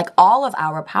power, like all of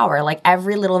our power, like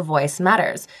every little voice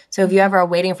matters. So if you ever are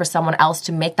waiting for someone else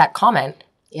to make that comment,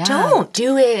 don't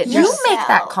do it. You make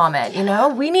that comment, you know,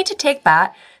 we need to take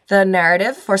back the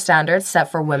narrative for standards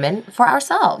set for women for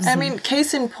ourselves. I mean,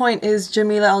 case in point is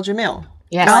Jamila Al-Jamil.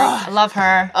 Yes, I love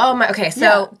her. Oh my, okay,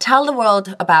 so tell the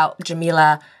world about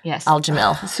Jamila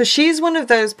Al-Jamil. So she's one of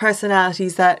those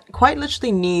personalities that quite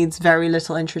literally needs very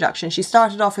little introduction. She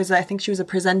started off as, I think she was a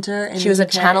presenter. She was a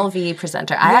Channel V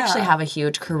presenter. I actually have a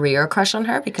huge career crush on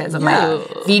her because of my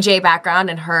VJ background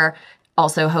and her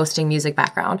also hosting music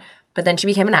background. But then she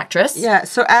became an actress. Yeah,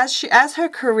 so as her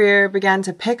career began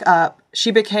to pick up,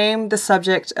 she became the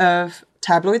subject of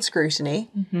tabloid scrutiny.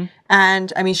 Mm-hmm.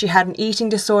 And, I mean, she had an eating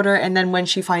disorder, and then when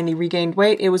she finally regained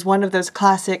weight, it was one of those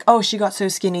classic, oh, she got so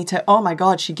skinny to, oh my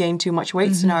God, she gained too much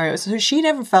weight scenarios. So she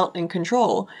never felt in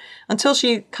control until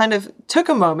she kind of took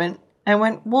a moment and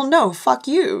went, well, no, fuck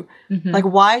you. Mm-hmm. Like,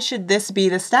 why should this be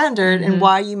the standard, and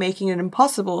why are you making it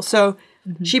impossible? So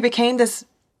she became this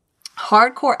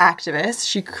hardcore activist.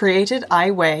 She created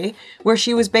I Weigh, where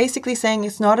she was basically saying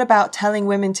it's not about telling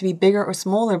women to be bigger or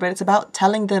smaller, but it's about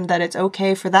telling them that it's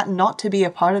okay for that not to be a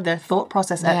part of their thought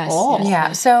process at all.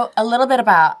 Yeah. So a little bit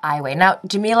about I Weigh. Now,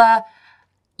 Jamila,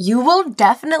 you will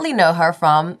definitely know her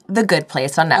from The Good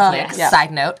Place on Netflix.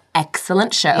 Side note,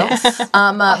 excellent show. Yes.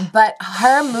 But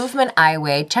her movement, I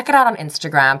Weigh, check it out on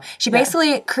Instagram. She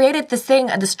basically created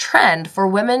this trend for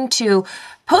women to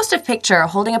post a picture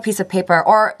holding a piece of paper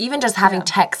or even just having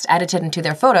text edited into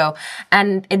their photo.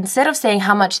 And instead of saying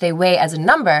how much they weigh as a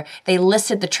number, they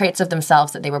listed the traits of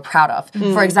themselves that they were proud of.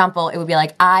 For example, it would be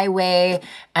like, I weigh,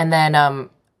 and then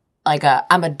like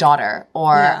I'm a daughter,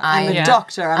 or I'm a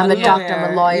doctor, I'm a doctor,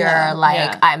 I'm a lawyer,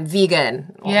 I'm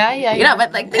vegan. You know,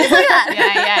 but like things like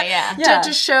that.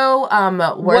 To show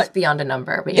worth beyond a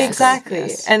number, basically. Exactly.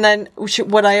 Yes. And then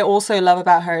what I also love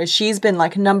about her is she's been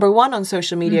like #1 on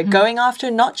social media, going after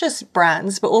not just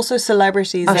brands, but also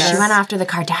celebrities. Oh, she went after the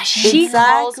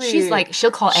Kardashians.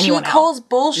 She'll call anyone out. She calls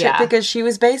bullshit because she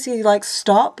was basically like,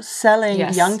 stop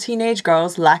selling young teenage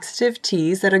girls laxative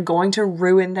teas that are going to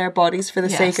ruin their bodies for the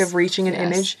sake of reaching an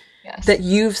image that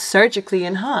you've surgically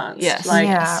enhanced.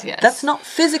 That's not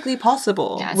physically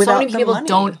possible without so many people money.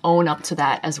 Don't own up to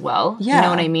that as well. You know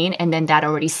what I mean? And then that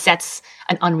already sets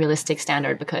an unrealistic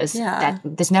standard because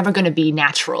that's never going to be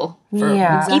natural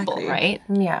for people, right?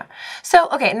 Yeah. So,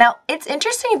 okay, now it's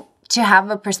interesting to have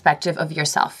a perspective of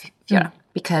yourself, Fiona,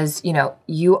 because, you know,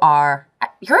 you're a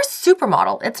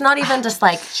supermodel. It's not even just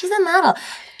like, she's a model.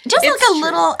 Just like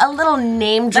a little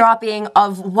name dropping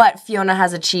of what Fiona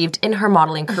has achieved in her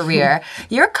modeling career.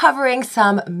 You're covering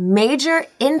some major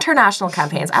international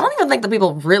campaigns. I don't even think the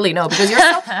people really know because you're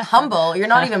so humble. You're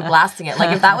not even blasting it.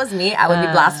 Like if that was me, I would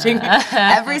be blasting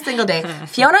every single day.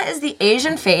 Fiona is the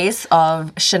Asian face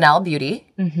of Chanel Beauty.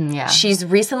 Yeah. She's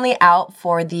recently out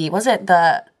for the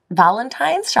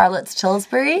Valentine's Charlotte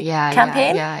Tilbury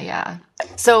campaign. Yeah.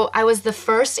 So I was the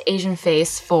first Asian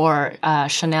face for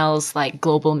Chanel's like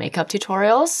global makeup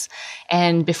tutorials,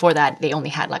 and before that they only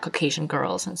had like Caucasian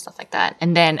girls and stuff like that.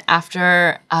 And then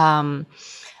after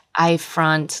I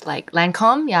front like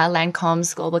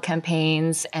Lancome's global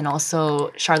campains, and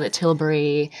also Charlotte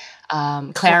Tilbury,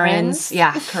 Clarins.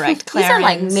 Yeah, correct. Clarins. These are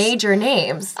like major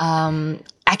names.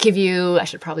 Acuvue, I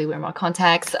should probably wear more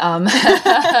contacts.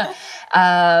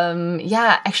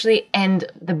 Actually, and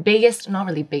the biggest, not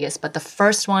really biggest, but the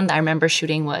first one that I remember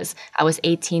shooting was, I was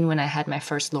 18 when I had my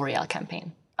first L'Oreal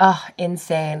campaign. Oh,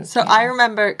 insane. So I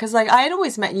remember, because like I had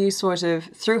always met you sort of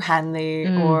through Hanley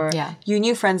or you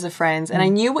knew friends of friends, and I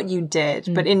knew what you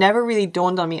did, but it never really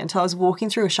dawned on me until I was walking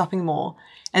through a shopping mall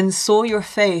and saw your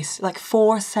face like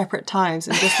 4 separate times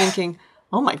and just thinking,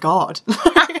 oh my God.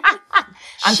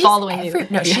 I'm following you.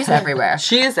 No, she's everywhere.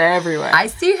 She is everywhere. I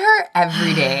see her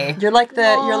every day. You're like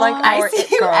I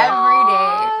see you every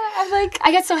day. I'm like,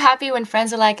 I get so happy when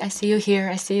friends are like, I see you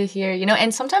here, you know,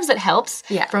 and sometimes it helps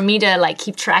for me to like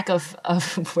keep track of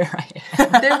where I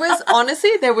am.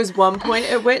 There was one point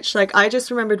at which like I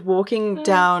just remembered walking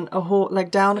down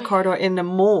down a corridor in a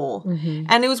mall,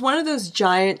 and it was one of those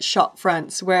giant shop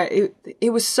fronts where it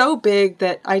was so big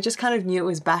that I just kind of knew it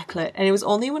was backlit, and it was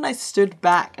only when I stood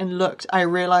back and looked I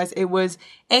realized it was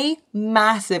it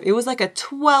was like a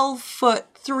 12-foot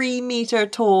 3-meter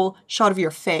tall shot of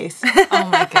your face. Oh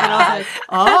my God. And I was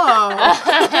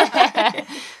like,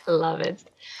 oh. Love it.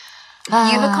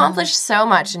 You've accomplished so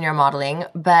much in your modeling,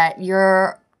 but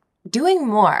you're doing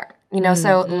more. You know,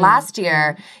 so last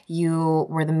year you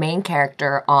were the main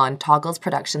character on Toggle's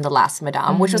production, The Last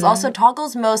Madame, which was also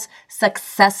Toggle's most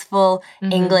successful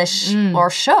English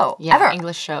show ever.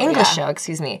 English show,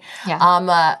 excuse me.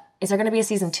 Yeah. Is there going to be a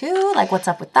season 2? Like, what's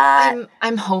up with that?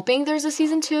 I'm hoping there's a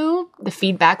season 2. The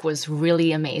feedback was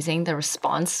really amazing. The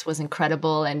response was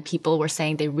incredible, and people were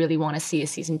saying they really want to see a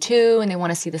season 2 and they want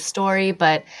to see the story.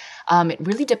 But it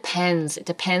really depends. It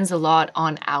depends a lot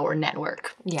on our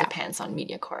network. It depends on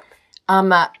MediaCorp.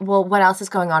 Well, what else is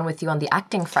going on with you on the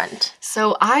acting front?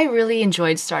 So I really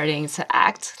enjoyed starting to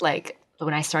act, like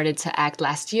when I started to act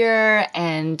last year,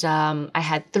 and I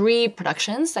had 3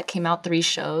 productions that came out, 3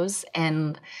 shows.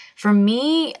 And for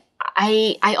me,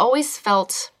 I always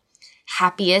felt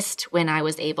happiest when I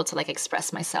was able to like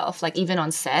express myself, like even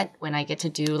on set when I get to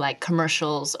do like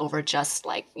commercials over just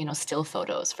like, you know, still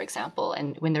photos, for example.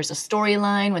 And when there's a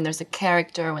storyline, when there's a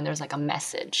character, when there's like a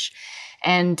message.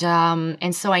 And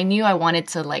so I knew I wanted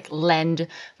to like lend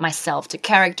myself to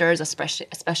characters,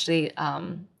 especially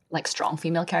like strong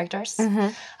female characters.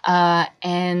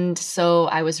 And so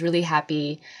I was really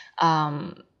happy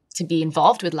to be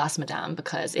involved with Last Madame,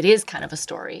 because it is kind of a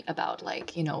story about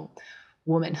like, you know,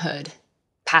 womanhood,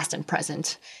 past and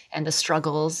present, and the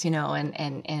struggles, you know,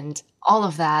 and all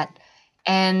of that.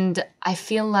 And I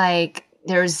feel like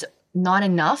there's not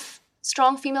enough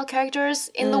strong female characters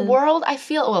in the world. I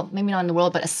feel, well, maybe not in the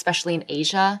world, but especially in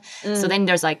Asia. So then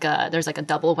there's like a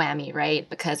double whammy, right?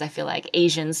 Because I feel like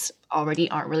Asians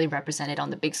already aren't really represented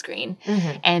on the big screen,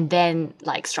 and then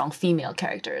like strong female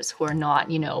characters who are not,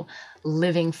 you know,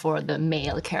 living for the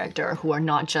male character, who are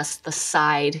not just the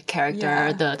side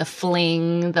character, the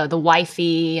fling, the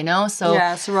wifey, you know.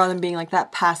 So so rather than being like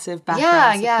that passive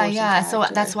background character. So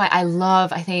that's why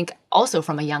I think also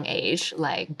from a young age,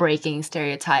 like breaking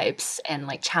stereotypes and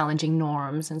like challenging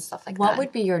norms and stuff like that. What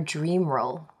would be your dream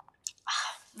role?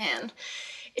 Oh, man,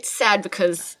 it's sad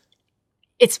because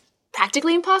it's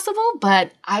practically impossible,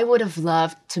 but I would have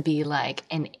loved to be like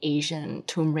an Asian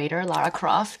Tomb Raider, Lara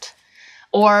Croft.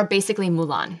 Or basically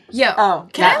Mulan.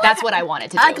 That's what I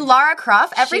wanted to do. Like Lara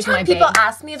Croft. Every She's time people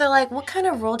ask me, they're like, "What kind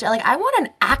of role do you like?" I want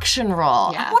an action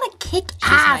role. Yeah. I want to kick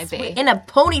ass in a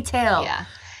ponytail. Yeah.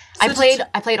 I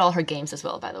played all her games as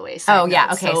well, by the way.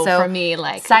 Okay. So for me,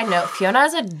 like, side note, Fiona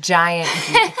is a giant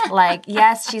geek. Like,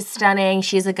 yes, she's stunning.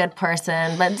 She's a good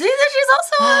person, but she's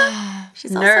also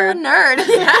a nerd.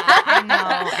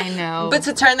 I know. But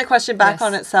to turn the question back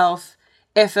on itself,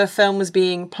 if a film was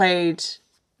being played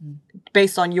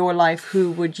based on your life,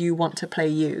 who would you want to play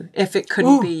you if it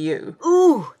couldn't be you?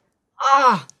 Who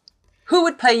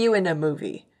would play you in a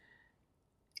movie?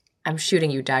 I'm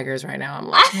shooting you daggers right now. I'm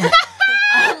like,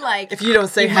 I'm like, if you don't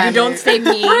say you handmade. don't say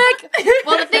me.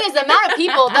 Well, the thing is, the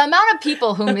amount of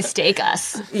people who mistake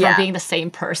us for being the same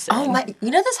person. oh my,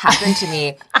 this happened to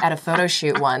me at a photo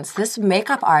shoot once. This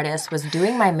makeup artist was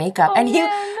doing my makeup and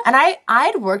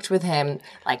I'd worked with him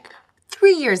like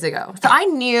 3 years ago. So I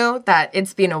knew that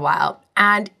it's been a while.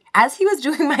 And as he was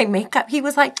doing my makeup, he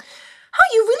was like,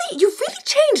 oh, you've really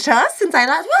changed, huh? Since I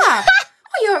last, wow.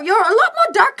 Oh, you're a lot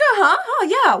more darker, huh? Oh,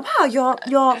 yeah. Wow,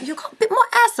 you got a bit more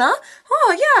ass, huh?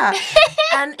 Oh, yeah.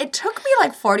 And it took me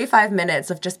like 45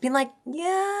 minutes of just being like,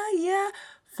 yeah,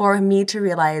 for me to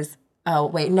realize, oh,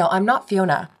 wait, no, I'm not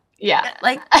Fiona. Yeah.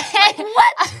 Like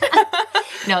what?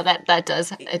 No, that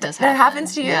does, it does happen. That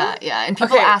happens to you? Yeah. And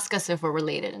people ask us if we're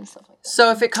related and stuff like that.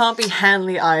 So if it can't be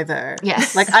Hanley either.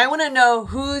 Yes. Like, I want to know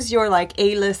who's your, like,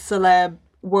 A-list celeb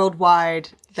worldwide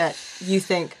that you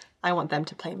think, I want them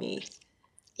to play me.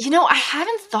 I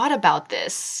haven't thought about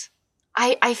this.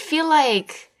 I feel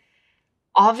like,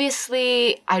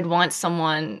 obviously, I'd want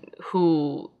someone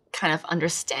who kind of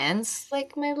understands,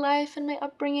 like, my life and my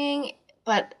upbringing,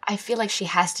 but I feel like she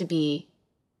has to be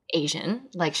Asian.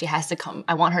 Like, she has to come.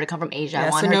 I want her to come from Asia. I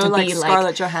want her to like be Scarlett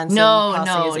like Johansson no,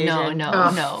 passing as Asian.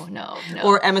 No.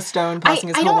 Or Emma Stone passing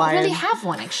as Hawaiian. I don't really have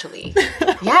one, actually.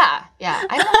 Yeah.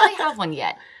 I don't really have one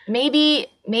yet. Maybe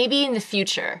in the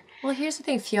future. Well, here's the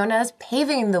thing. Fiona is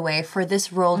paving the way for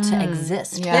this role to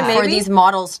exist. Yeah. For these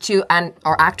models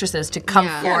or actresses to come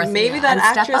forth. Maybe that and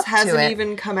step actress up to hasn't it.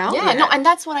 even come out Yeah, yet. no, and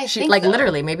that's what I think. Like, though.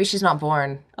 literally, maybe she's not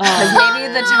born. Because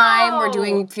maybe the time we're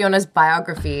doing Fiona's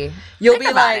biography, You'll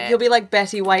be like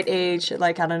Betty White age,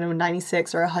 like, I don't know,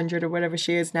 96 or 100 or whatever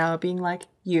she is now, being like,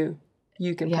 you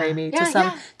can play me to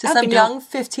some young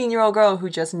 15-year-old girl who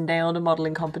just nailed a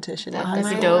modeling competition. That'd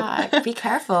be dope. God. Be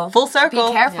careful. Full circle.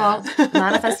 Be careful.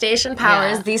 Manifestation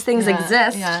powers. Yeah. These things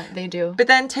exist. Yeah, they do. But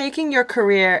then taking your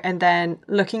career and then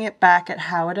looking it back at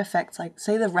how it affects, like,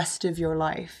 say, the rest of your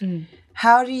life.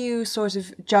 How do you sort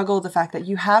of juggle the fact that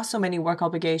you have so many work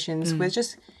obligations with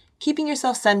just keeping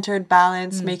yourself centered,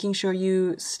 balanced, making sure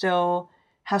you still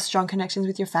have strong connections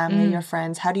with your family, your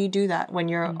friends? How do you do that when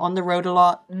you're on the road a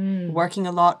lot, working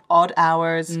a lot, odd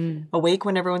hours, awake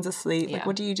when everyone's asleep? Like,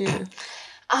 what do you do?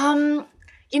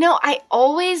 I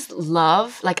always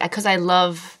love, like, because I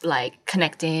love, like,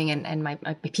 connecting and my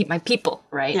people,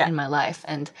 right, in my life.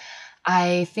 And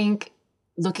I think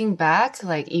looking back,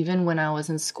 like, even when I was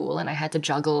in school and I had to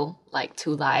juggle, like,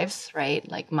 2 lives, right,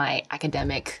 like my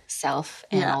academic self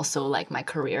and also, like, my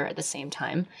career at the same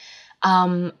time,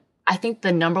 I think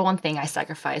the number one thing I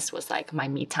sacrificed was, like, my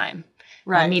me time.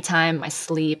 Right. My me time, my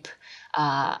sleep.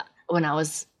 When I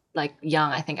was, like,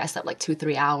 young, I think I slept, like,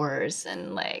 2-3 hours.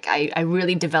 And, like, I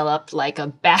really developed, like, a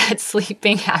bad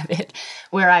sleeping habit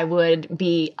where I would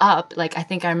be up. Like, I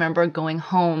think I remember going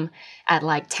home at,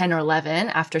 like, 10 or 11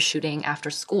 after shooting after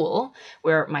school,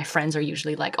 where my friends are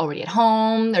usually, like, already at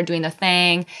home. They're doing their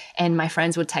thing. And my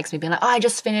friends would text me being like, oh, I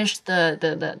just finished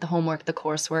the homework, the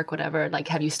coursework, whatever. Like,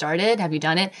 have you started? Have you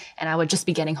done it? And I would just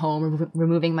be getting home,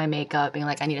 removing my makeup, being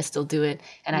like, I need to still do it.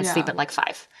 And I'd sleep at, like,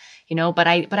 5. But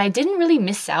I didn't really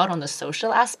miss out on the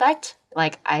social aspect.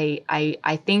 Like,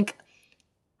 I think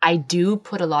I do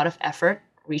put a lot of effort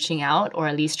reaching out, or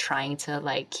at least trying to,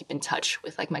 like, keep in touch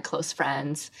with, like, my close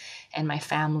friends and my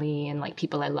family and, like,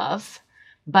 people I love.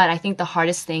 But I think the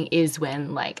hardest thing is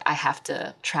when, like, I have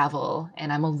to travel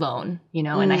and I'm alone,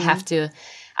 and I have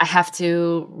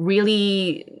to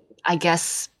really, I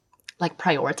guess, like,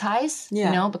 prioritize,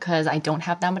 because I don't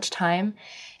have that much time.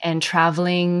 And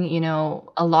traveling,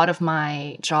 a lot of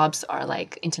my jobs are,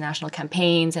 like, international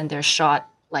campaigns, and they're shot,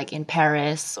 like, in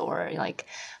Paris or, like,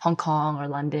 Hong Kong or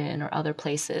London or other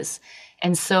places.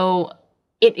 And so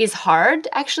it is hard,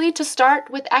 actually, to start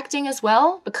with acting as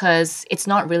well, because it's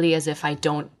not really as if I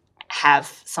don't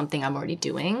have something I'm already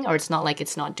doing, or it's not like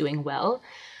it's not doing well.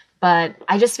 But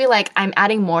I just feel like I'm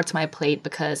adding more to my plate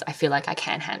because I feel like I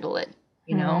can't handle it.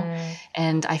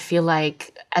 And I feel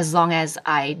like as long as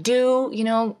I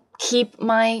do, keep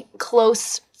my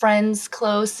close friends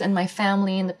close and my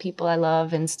family and the people I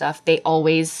love and stuff, they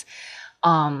always,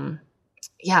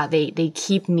 they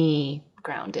keep me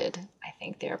grounded. I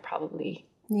think they're probably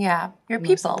your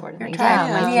people, your thing.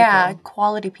 tribe,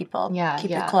 quality people.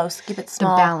 Keep it close, keep it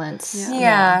small. The balance.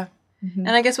 Yeah. Mm-hmm.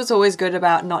 And I guess what's always good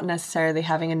about not necessarily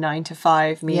having a 9 to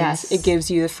 5 means it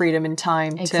gives you the freedom and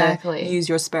time to use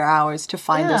your spare hours to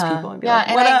find those people and be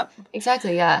like, what up?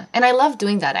 Exactly, yeah. And I love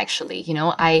doing that, actually.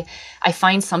 I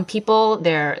find some people,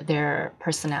 their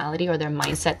personality or their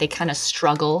mindset, they kind of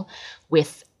struggle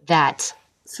with that.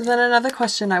 So then another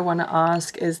question I want to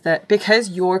ask is that because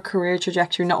your career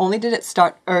trajectory, not only did it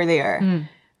start earlier,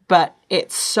 but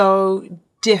it's so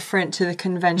different to the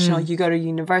conventional. You go to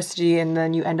university and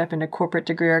then you end up in a corporate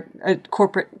degree or a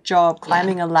corporate job,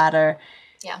 climbing a ladder.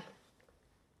 Yeah.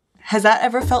 Has that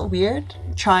ever felt weird?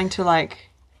 Trying to like,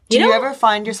 do you ever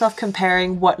find yourself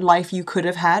comparing what life you could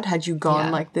have had you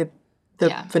gone like the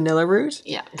vanilla route?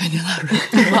 Yeah, vanilla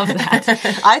route. I love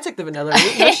that. I took the vanilla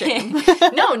route. No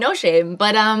shame. No shame.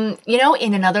 But you know,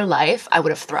 in another life, I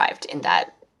would have thrived in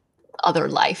that other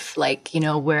life, like, you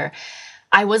know, where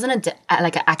I wasn't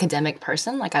like an academic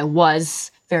person. Like I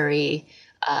was very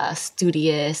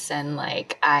studious, and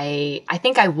like I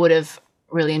think I would have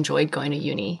really enjoyed going to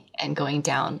uni and going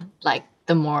down like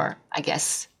the more, I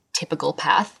guess, typical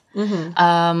path.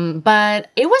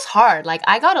 But it was hard. Like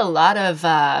I got a lot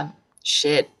of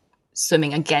shit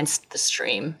swimming against the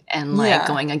stream and like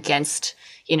going against,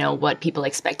 you know, what people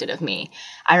expected of me.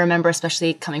 I remember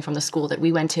especially coming from the school that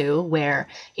we went to where,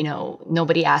 you know,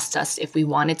 nobody asked us if we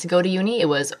wanted to go to uni. It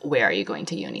was, where are you going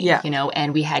to uni? You know,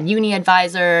 and we had uni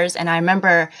advisors. And I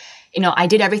remember, you know, I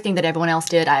did everything that everyone else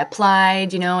did. I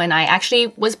applied, you know, and I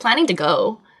actually was planning to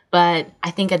go. But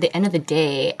I think at the end of the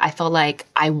day, I felt like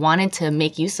I wanted to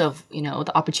make use of, you know,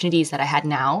 the opportunities that I had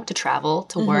now to travel,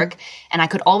 to work, and I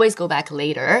could always go back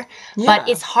later. But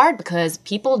it's hard because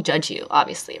people judge you,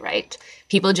 obviously, right?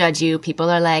 People judge you. People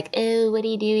are like, oh, what are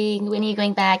you doing? When are you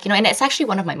going back? You know, and it's actually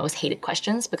one of my most hated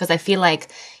questions because I feel like,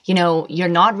 you know, you're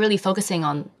not really focusing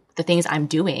on the things I'm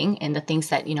doing and the things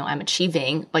that, you know, I'm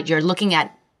achieving, but you're looking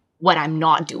at what I'm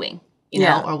not doing. You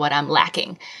know, or what I'm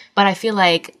lacking. But I feel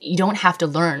like you don't have to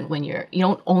learn you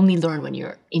don't only learn when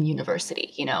you're in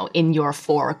university, you know, in your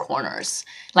four corners.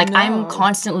 Like I'm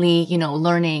constantly, you know,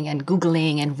 learning and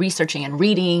Googling and researching and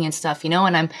reading and stuff, you know,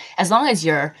 and as long as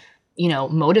you're, you know,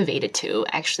 motivated to,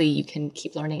 actually you can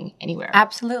keep learning anywhere.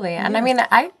 Absolutely. And I mean,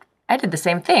 I did the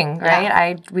same thing,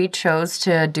 right? We chose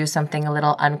to do something a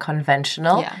little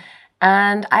unconventional. Yeah.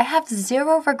 And I have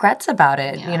zero regrets about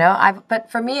it, you know. But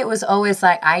for me, it was always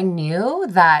like I knew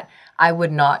that I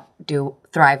would not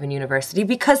thrive in university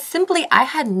because simply I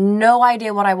had no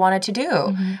idea what I wanted to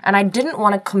do, and I didn't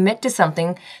want to commit to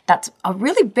something that's a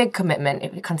really big commitment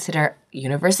if you consider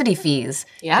university fees,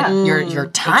 your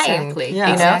time, you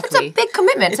know, it's a big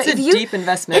commitment. It's a deep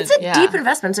investment. It's a deep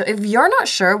investment. So if you're not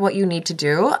sure what you need to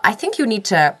do, I think you need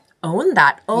to own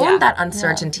that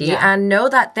uncertainty and know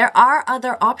that there are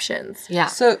other options. Yeah.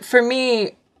 So for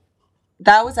me,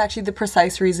 that was actually the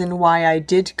precise reason why I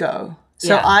did go.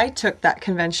 So I took that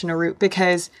conventional route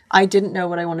because I didn't know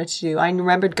what I wanted to do. I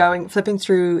remembered flipping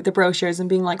through the brochures and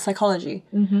being like, psychology.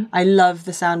 I love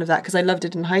the sound of that because I loved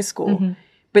it in high school.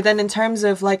 But then in terms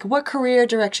of like, what career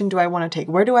direction do I want to take?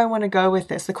 Where do I want to go with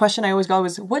this? The question I always got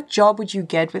was, what job would you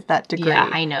get with that degree? Yeah,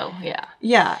 I know. Yeah.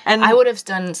 Yeah. And I would have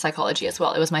done psychology as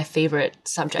well. It was my favorite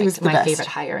subject. It was my favorite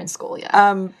higher in school.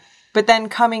 Yeah. But then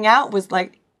coming out was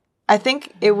like, I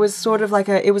think it was sort of like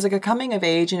a coming of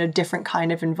age in a different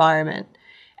kind of environment.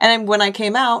 And when I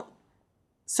came out,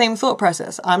 same thought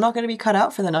process. I'm not going to be cut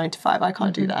out for the 9 to 5. I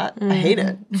can't do that. I hate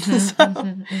it.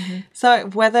 So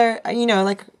whether, you know,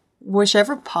 like,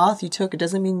 whichever path you took, it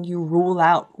doesn't mean you rule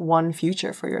out one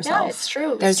future for yourself. Yeah, it's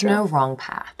true. There's no wrong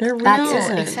path. There really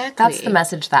isn't. Exactly. That's the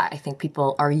message that I think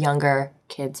our younger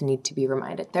kids need to be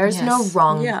reminded. There's no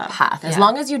wrong path. As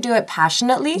long as you do it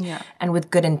passionately and with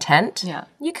good intent,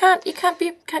 you can't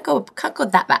go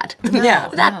that bad.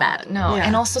 That bad. No.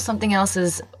 And also something else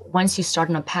is, once you start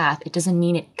on a path, it doesn't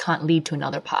mean it can't lead to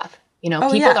another path. You know,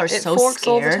 people are so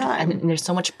scared and there's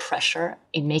so much pressure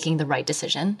in making the right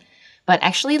decision. But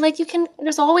actually, like,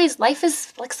 life is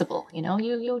flexible, you know?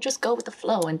 You just go with the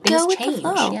flow and things change.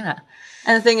 Yeah.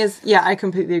 And the thing is, I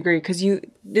completely agree, because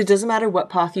it doesn't matter what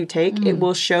path you take, it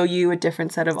will show you a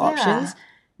different set of options,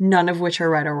 none of which are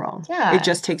right or wrong. Yeah. It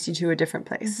just takes you to a different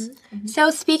place.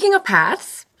 So speaking of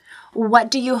paths,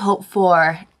 what do you hope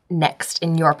for next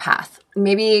in your path?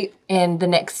 Maybe in the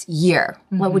next year,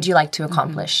 what would you like to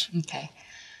accomplish? Okay.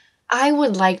 I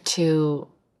would like to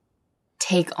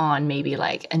take on maybe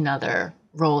like another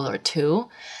role or two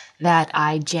that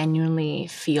I genuinely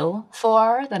feel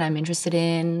for, that I'm interested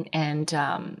in. And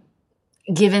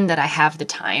given that I have the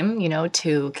time, you know,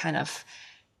 to kind of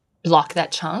block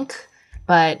that chunk.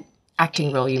 But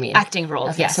acting role, you mean? Acting role,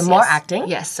 okay, yes. So more acting?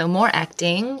 Yes, so more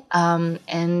acting.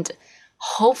 And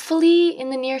hopefully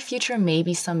in the near future,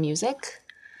 maybe some music.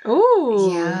 Ooh.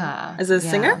 Yeah. As a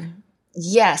singer?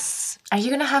 Yes. Are you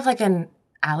going to have like an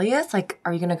alias? Like,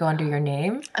 are you going to go under your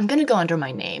name? I'm going to go under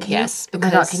my name, yes. Oh my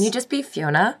God, can you just be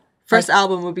Fiona? First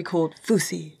album would be called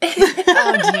Fussi.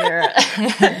 Oh, dear.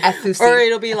 F Fussi. Or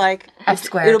it'll be like... F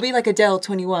squared. It'll be like Adele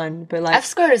 21, but like... F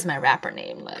squared is my rapper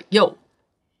name. Like, yo.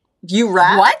 You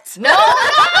rap? What? No. Wait,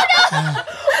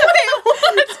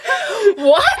 what?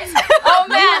 What? Oh,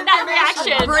 man.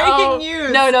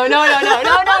 truth. No.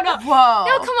 Whoa.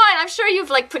 No, come on. I'm sure you've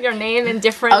like put your name in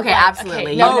different. Okay, like, absolutely.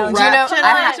 Okay, No, no, do you know?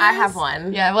 rap I have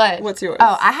one. Yeah, what? What's yours?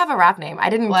 Oh, I have a rap name. I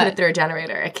didn't What? put it through a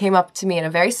generator. It came up to me in a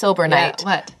very sober night.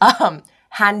 What?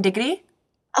 Han diggity.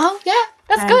 Oh, yeah.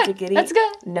 That's Han good. diggity. That's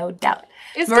good. No doubt.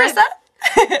 It's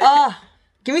Marissa?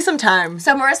 Give me some time.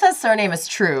 So Marissa's surname is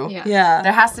True. Yeah. Yeah.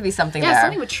 There has to be something there.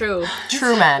 something with true.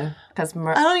 True man. Because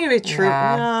I don't think it'd be true.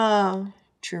 Yeah. No.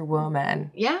 true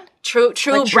woman. Yeah. True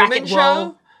Like bracket Truman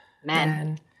roll. Show?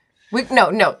 Man.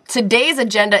 No. Today's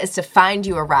agenda is to find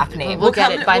you a rap name. We'll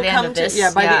get it by the end of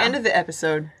this. By the end of the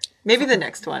episode. Maybe the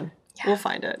next one. We'll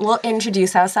find it. We'll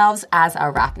introduce ourselves as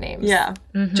our rap names. Yeah.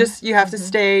 Just you have to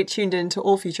stay tuned in to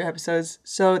all future episodes.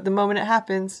 So the moment it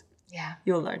happens,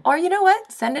 you'll learn. Or you know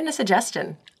what? Send in a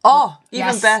suggestion. Oh, even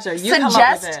Yes. better. You come up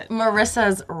Suggest with it.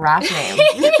 Marissa's rap name.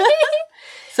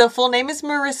 So full name is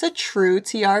Marissa True,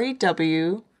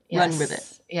 Trew. Run with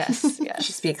it. Yes.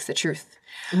 She speaks the truth.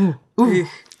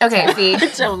 Okay, Fee.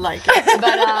 Don't like it.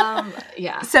 But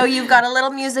yeah. So you've got a little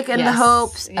music in the Yes,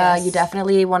 hopes. yes. You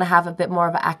definitely want to have a bit more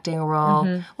of an acting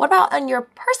role. What about on your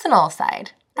personal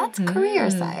side? That's career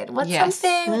side. What's Yes.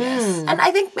 something? And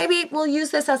I think maybe we'll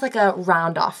use this as like a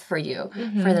round off for you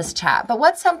for this chat. But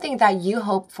what's something that you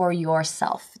hope for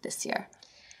yourself this year?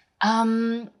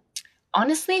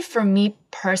 Honestly, for me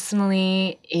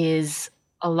personally, is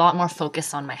a lot more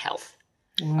focus on my health.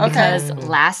 Because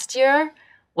last year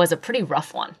was a pretty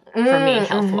rough one for me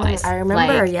health-wise. I remember,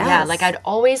 like, yes. Yeah, like I've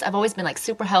always been like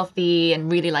super healthy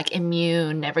and really like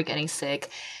immune, never getting sick.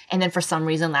 And then for some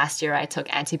reason last year I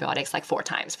took antibiotics like 4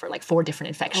 times for like 4 different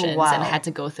infections and had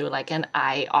to go through like an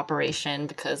eye operation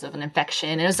because of an infection.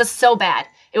 And it was just so bad.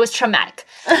 It was traumatic.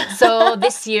 So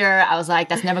this year I was like,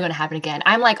 that's never going to happen again.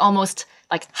 I'm like almost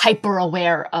like hyper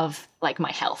aware of like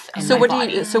my health and my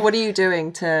body. What are you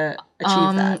doing to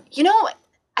achieve that? You know,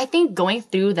 I think going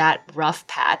through that rough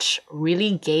patch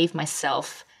really gave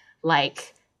myself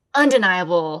like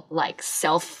undeniable like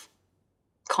self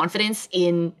confidence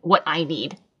in what I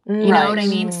need. You know what I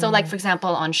mean? So like, for example,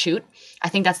 on shoot, I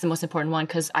think that's the most important one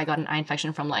because I got an eye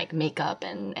infection from like makeup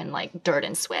and like dirt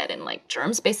and sweat and like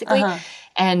germs basically.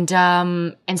 And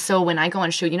so when I go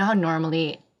on shoot, you know how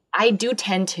normally I do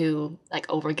tend to like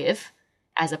overgive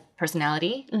as a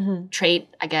personality trait,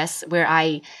 I guess, where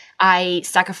I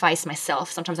sacrifice myself.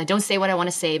 Sometimes I don't say what I want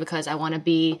to say because I want to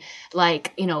be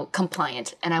like, you know,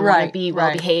 compliant and I want to be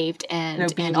well behaved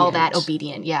and all that,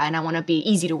 obedient. Yeah. And I want to be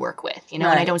easy to work with, you know,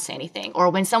 and I don't say anything. Or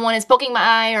when someone is poking my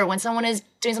eye or when someone is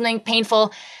doing something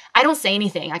painful, I don't say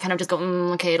anything. I kind of just go,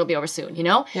 okay, it'll be over soon, you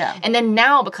know? Yeah. And then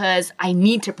now because I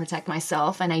need to protect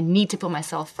myself and I need to put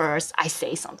myself first, I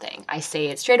say something. I say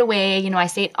it straight away. You know, I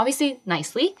say it obviously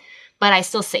nicely, but I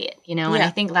still say it, you know? And I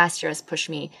think last year has pushed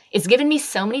me. It's given me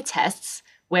so many tests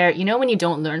where, you know, when you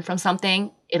don't learn from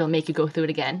something, it'll make you go through it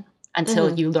again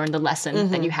until you learn the lesson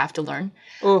that you have to learn.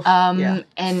 And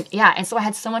so I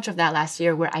had so much of that last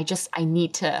year where I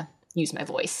need to use my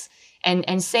voice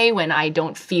and say when I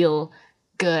don't feel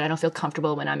good, I don't feel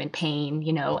comfortable, when I'm in pain,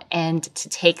 you know, and to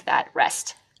take that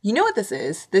rest. You know what this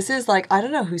is? This is like, I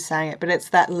don't know who sang it, but it's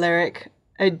that lyric,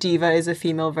 a diva is a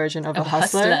female version of a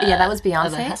hustler. Yeah, that was Of a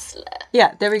Beyonce. hustler.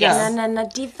 Yeah, there we go. Na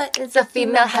diva is a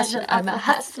female version of a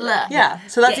hustler. Yeah,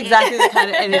 so that's exactly the kind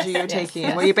of energy you're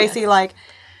taking, where you're basically like,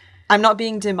 I'm not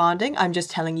being demanding, I'm just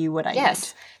telling you what I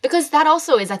Yes. Because that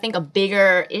also is, I think, a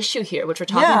bigger issue here, which we're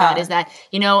talking about, is that,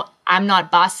 you know, I'm not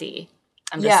bossy.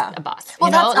 I'm just a boss. Well,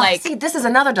 you know, that's like see, this is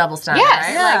another double standard, yes,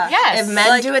 right? Yeah. like yes. If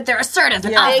men do it, they're assertive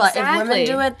and alpha. If women Exactly.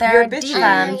 do it, they're You're bitchy. diva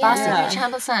and bossy.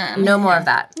 Yeah. No more of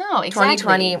that. No, exactly.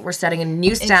 2020, we're setting a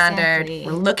new standard. Exactly.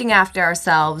 We're looking after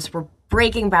ourselves. We're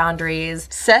breaking boundaries.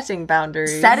 Setting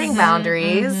boundaries. Setting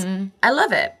boundaries. I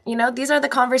love it. You know, these are the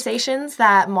conversations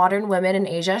that modern women in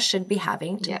Asia should be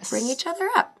having to bring each other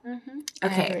up.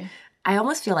 Okay. I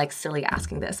almost feel like silly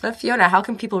asking this, but Fiona, how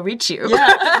can people reach you?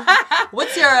 Yeah.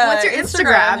 What's your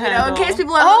Instagram? You know, in case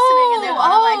people are listening and they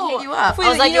want to like hit you up. I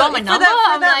was like, you want my number?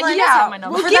 I'm like, you have my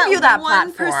number. We'll give you that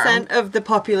platform. 1% of the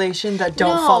population that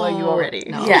don't follow you already.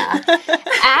 No. Yeah.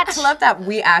 I love that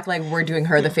we act like we're doing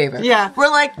her the favor. Yeah.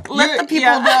 We're like, let the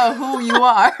people know who you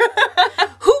are.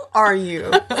 Who are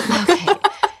you? Okay.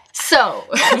 So,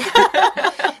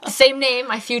 same name,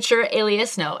 my future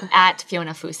alias, at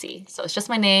Fiona Fussi. So it's just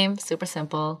my name, super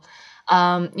simple.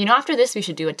 After this, we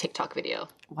should do a TikTok video.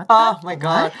 What Oh my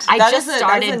god! I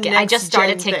just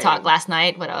started TikTok last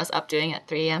night. What I was up doing at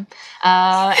 3 a.m.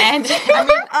 And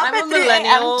I'm a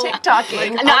millennial.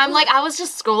 TikToking. no, I was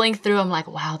just scrolling through. I'm like,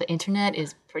 wow, the internet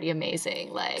is pretty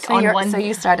amazing. Like So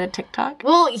you started TikTok?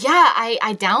 Well, yeah,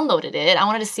 I downloaded it. I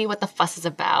wanted to see what the fuss is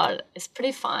about. It's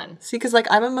pretty fun. See, because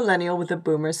I'm a millennial with the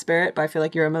boomer spirit, but I feel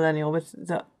like you're a millennial with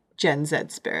the Gen Z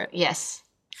spirit. Yes.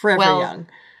 Forever young.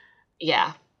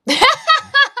 Yeah.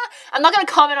 I'm not going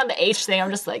to comment on the age thing. I'm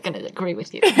just going to agree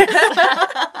with you.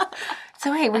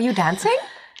 So wait, were you dancing?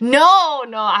 No,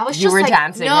 I was just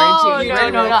dancing, no, weren't you?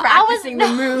 No. Practicing the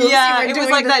moves. Yeah, it was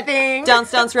like that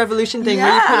Dance Revolution thing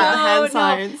where you put on hand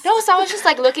signs. No, so I was just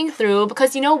looking through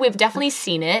because, we've definitely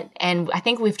seen it. And I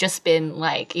think we've just been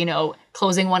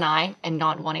closing one eye and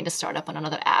not wanting to start up on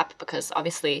another app because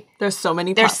obviously there's so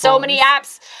many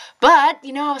apps. But,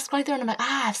 I was going through and I'm like,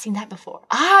 I've seen that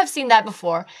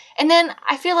before. And then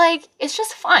I feel like it's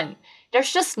just fun.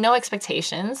 There's just no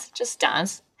expectations. Just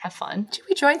dance. Have fun. Should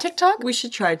we join TikTok? We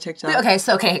should try TikTok.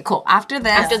 Okay, cool. After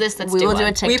this, let's we will do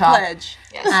a TikTok. We pledge.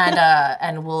 Yes.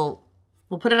 And we'll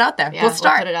put it out there. Yeah, we'll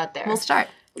start. We'll put it out there. We'll start.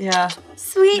 Yeah.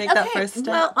 Sweet. Make that first step.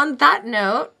 Well, on that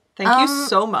note, thank you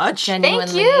so much. Genuinely.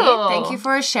 Thank you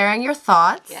for sharing your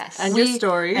thoughts. Yes. And your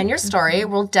story. And your story.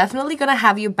 We're definitely going to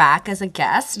have you back as a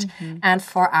guest. Mm-hmm. And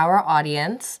for our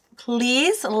audience,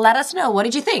 please let us know. What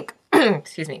did you think?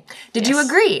 Excuse me. Did you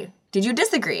agree? Did you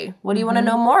disagree? What do you want to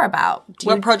know more about?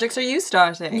 What projects are you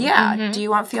starting? Yeah. Mm-hmm. Do you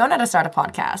want Fiona to start a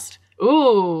podcast?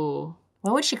 Ooh.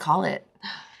 What would she call it?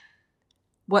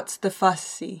 What's the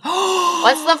Fussy?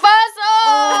 What's the fuss?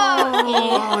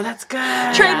 Oh, that's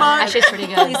good. Trademark. Actually, it's pretty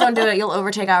good. Please don't do it. You'll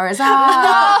overtake ours. No.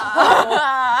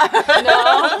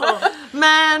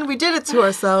 Man, we did it to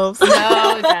ourselves.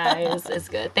 No, guys. It's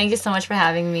good. Thank you so much for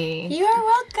having me. You are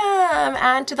welcome.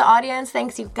 And to the audience,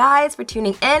 thanks you guys for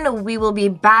tuning in. We will be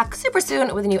back super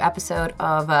soon with a new episode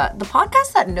of the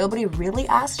podcast that nobody really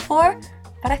asked for,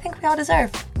 but I think we all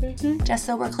deserve. Mm-hmm. Just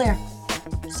so we're clear.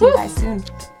 See you guys soon.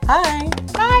 Bye.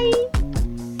 Bye.